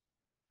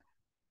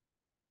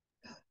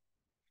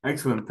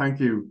 Excellent, thank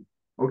you.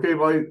 Okay,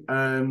 bye.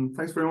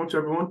 Thanks very much,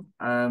 everyone.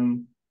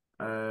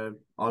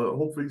 I'll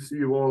hopefully see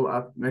you all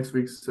at next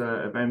week's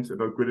event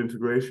about grid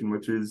integration,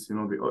 which is, you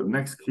know, the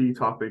next key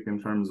topic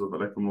in terms of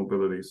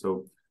electromobility.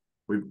 So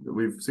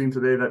we've seen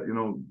today that, you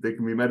know, they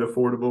can be made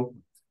affordable.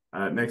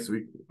 Next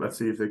week, let's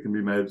see if they can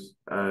be made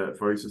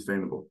very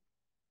sustainable.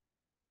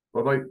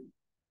 Bye-bye.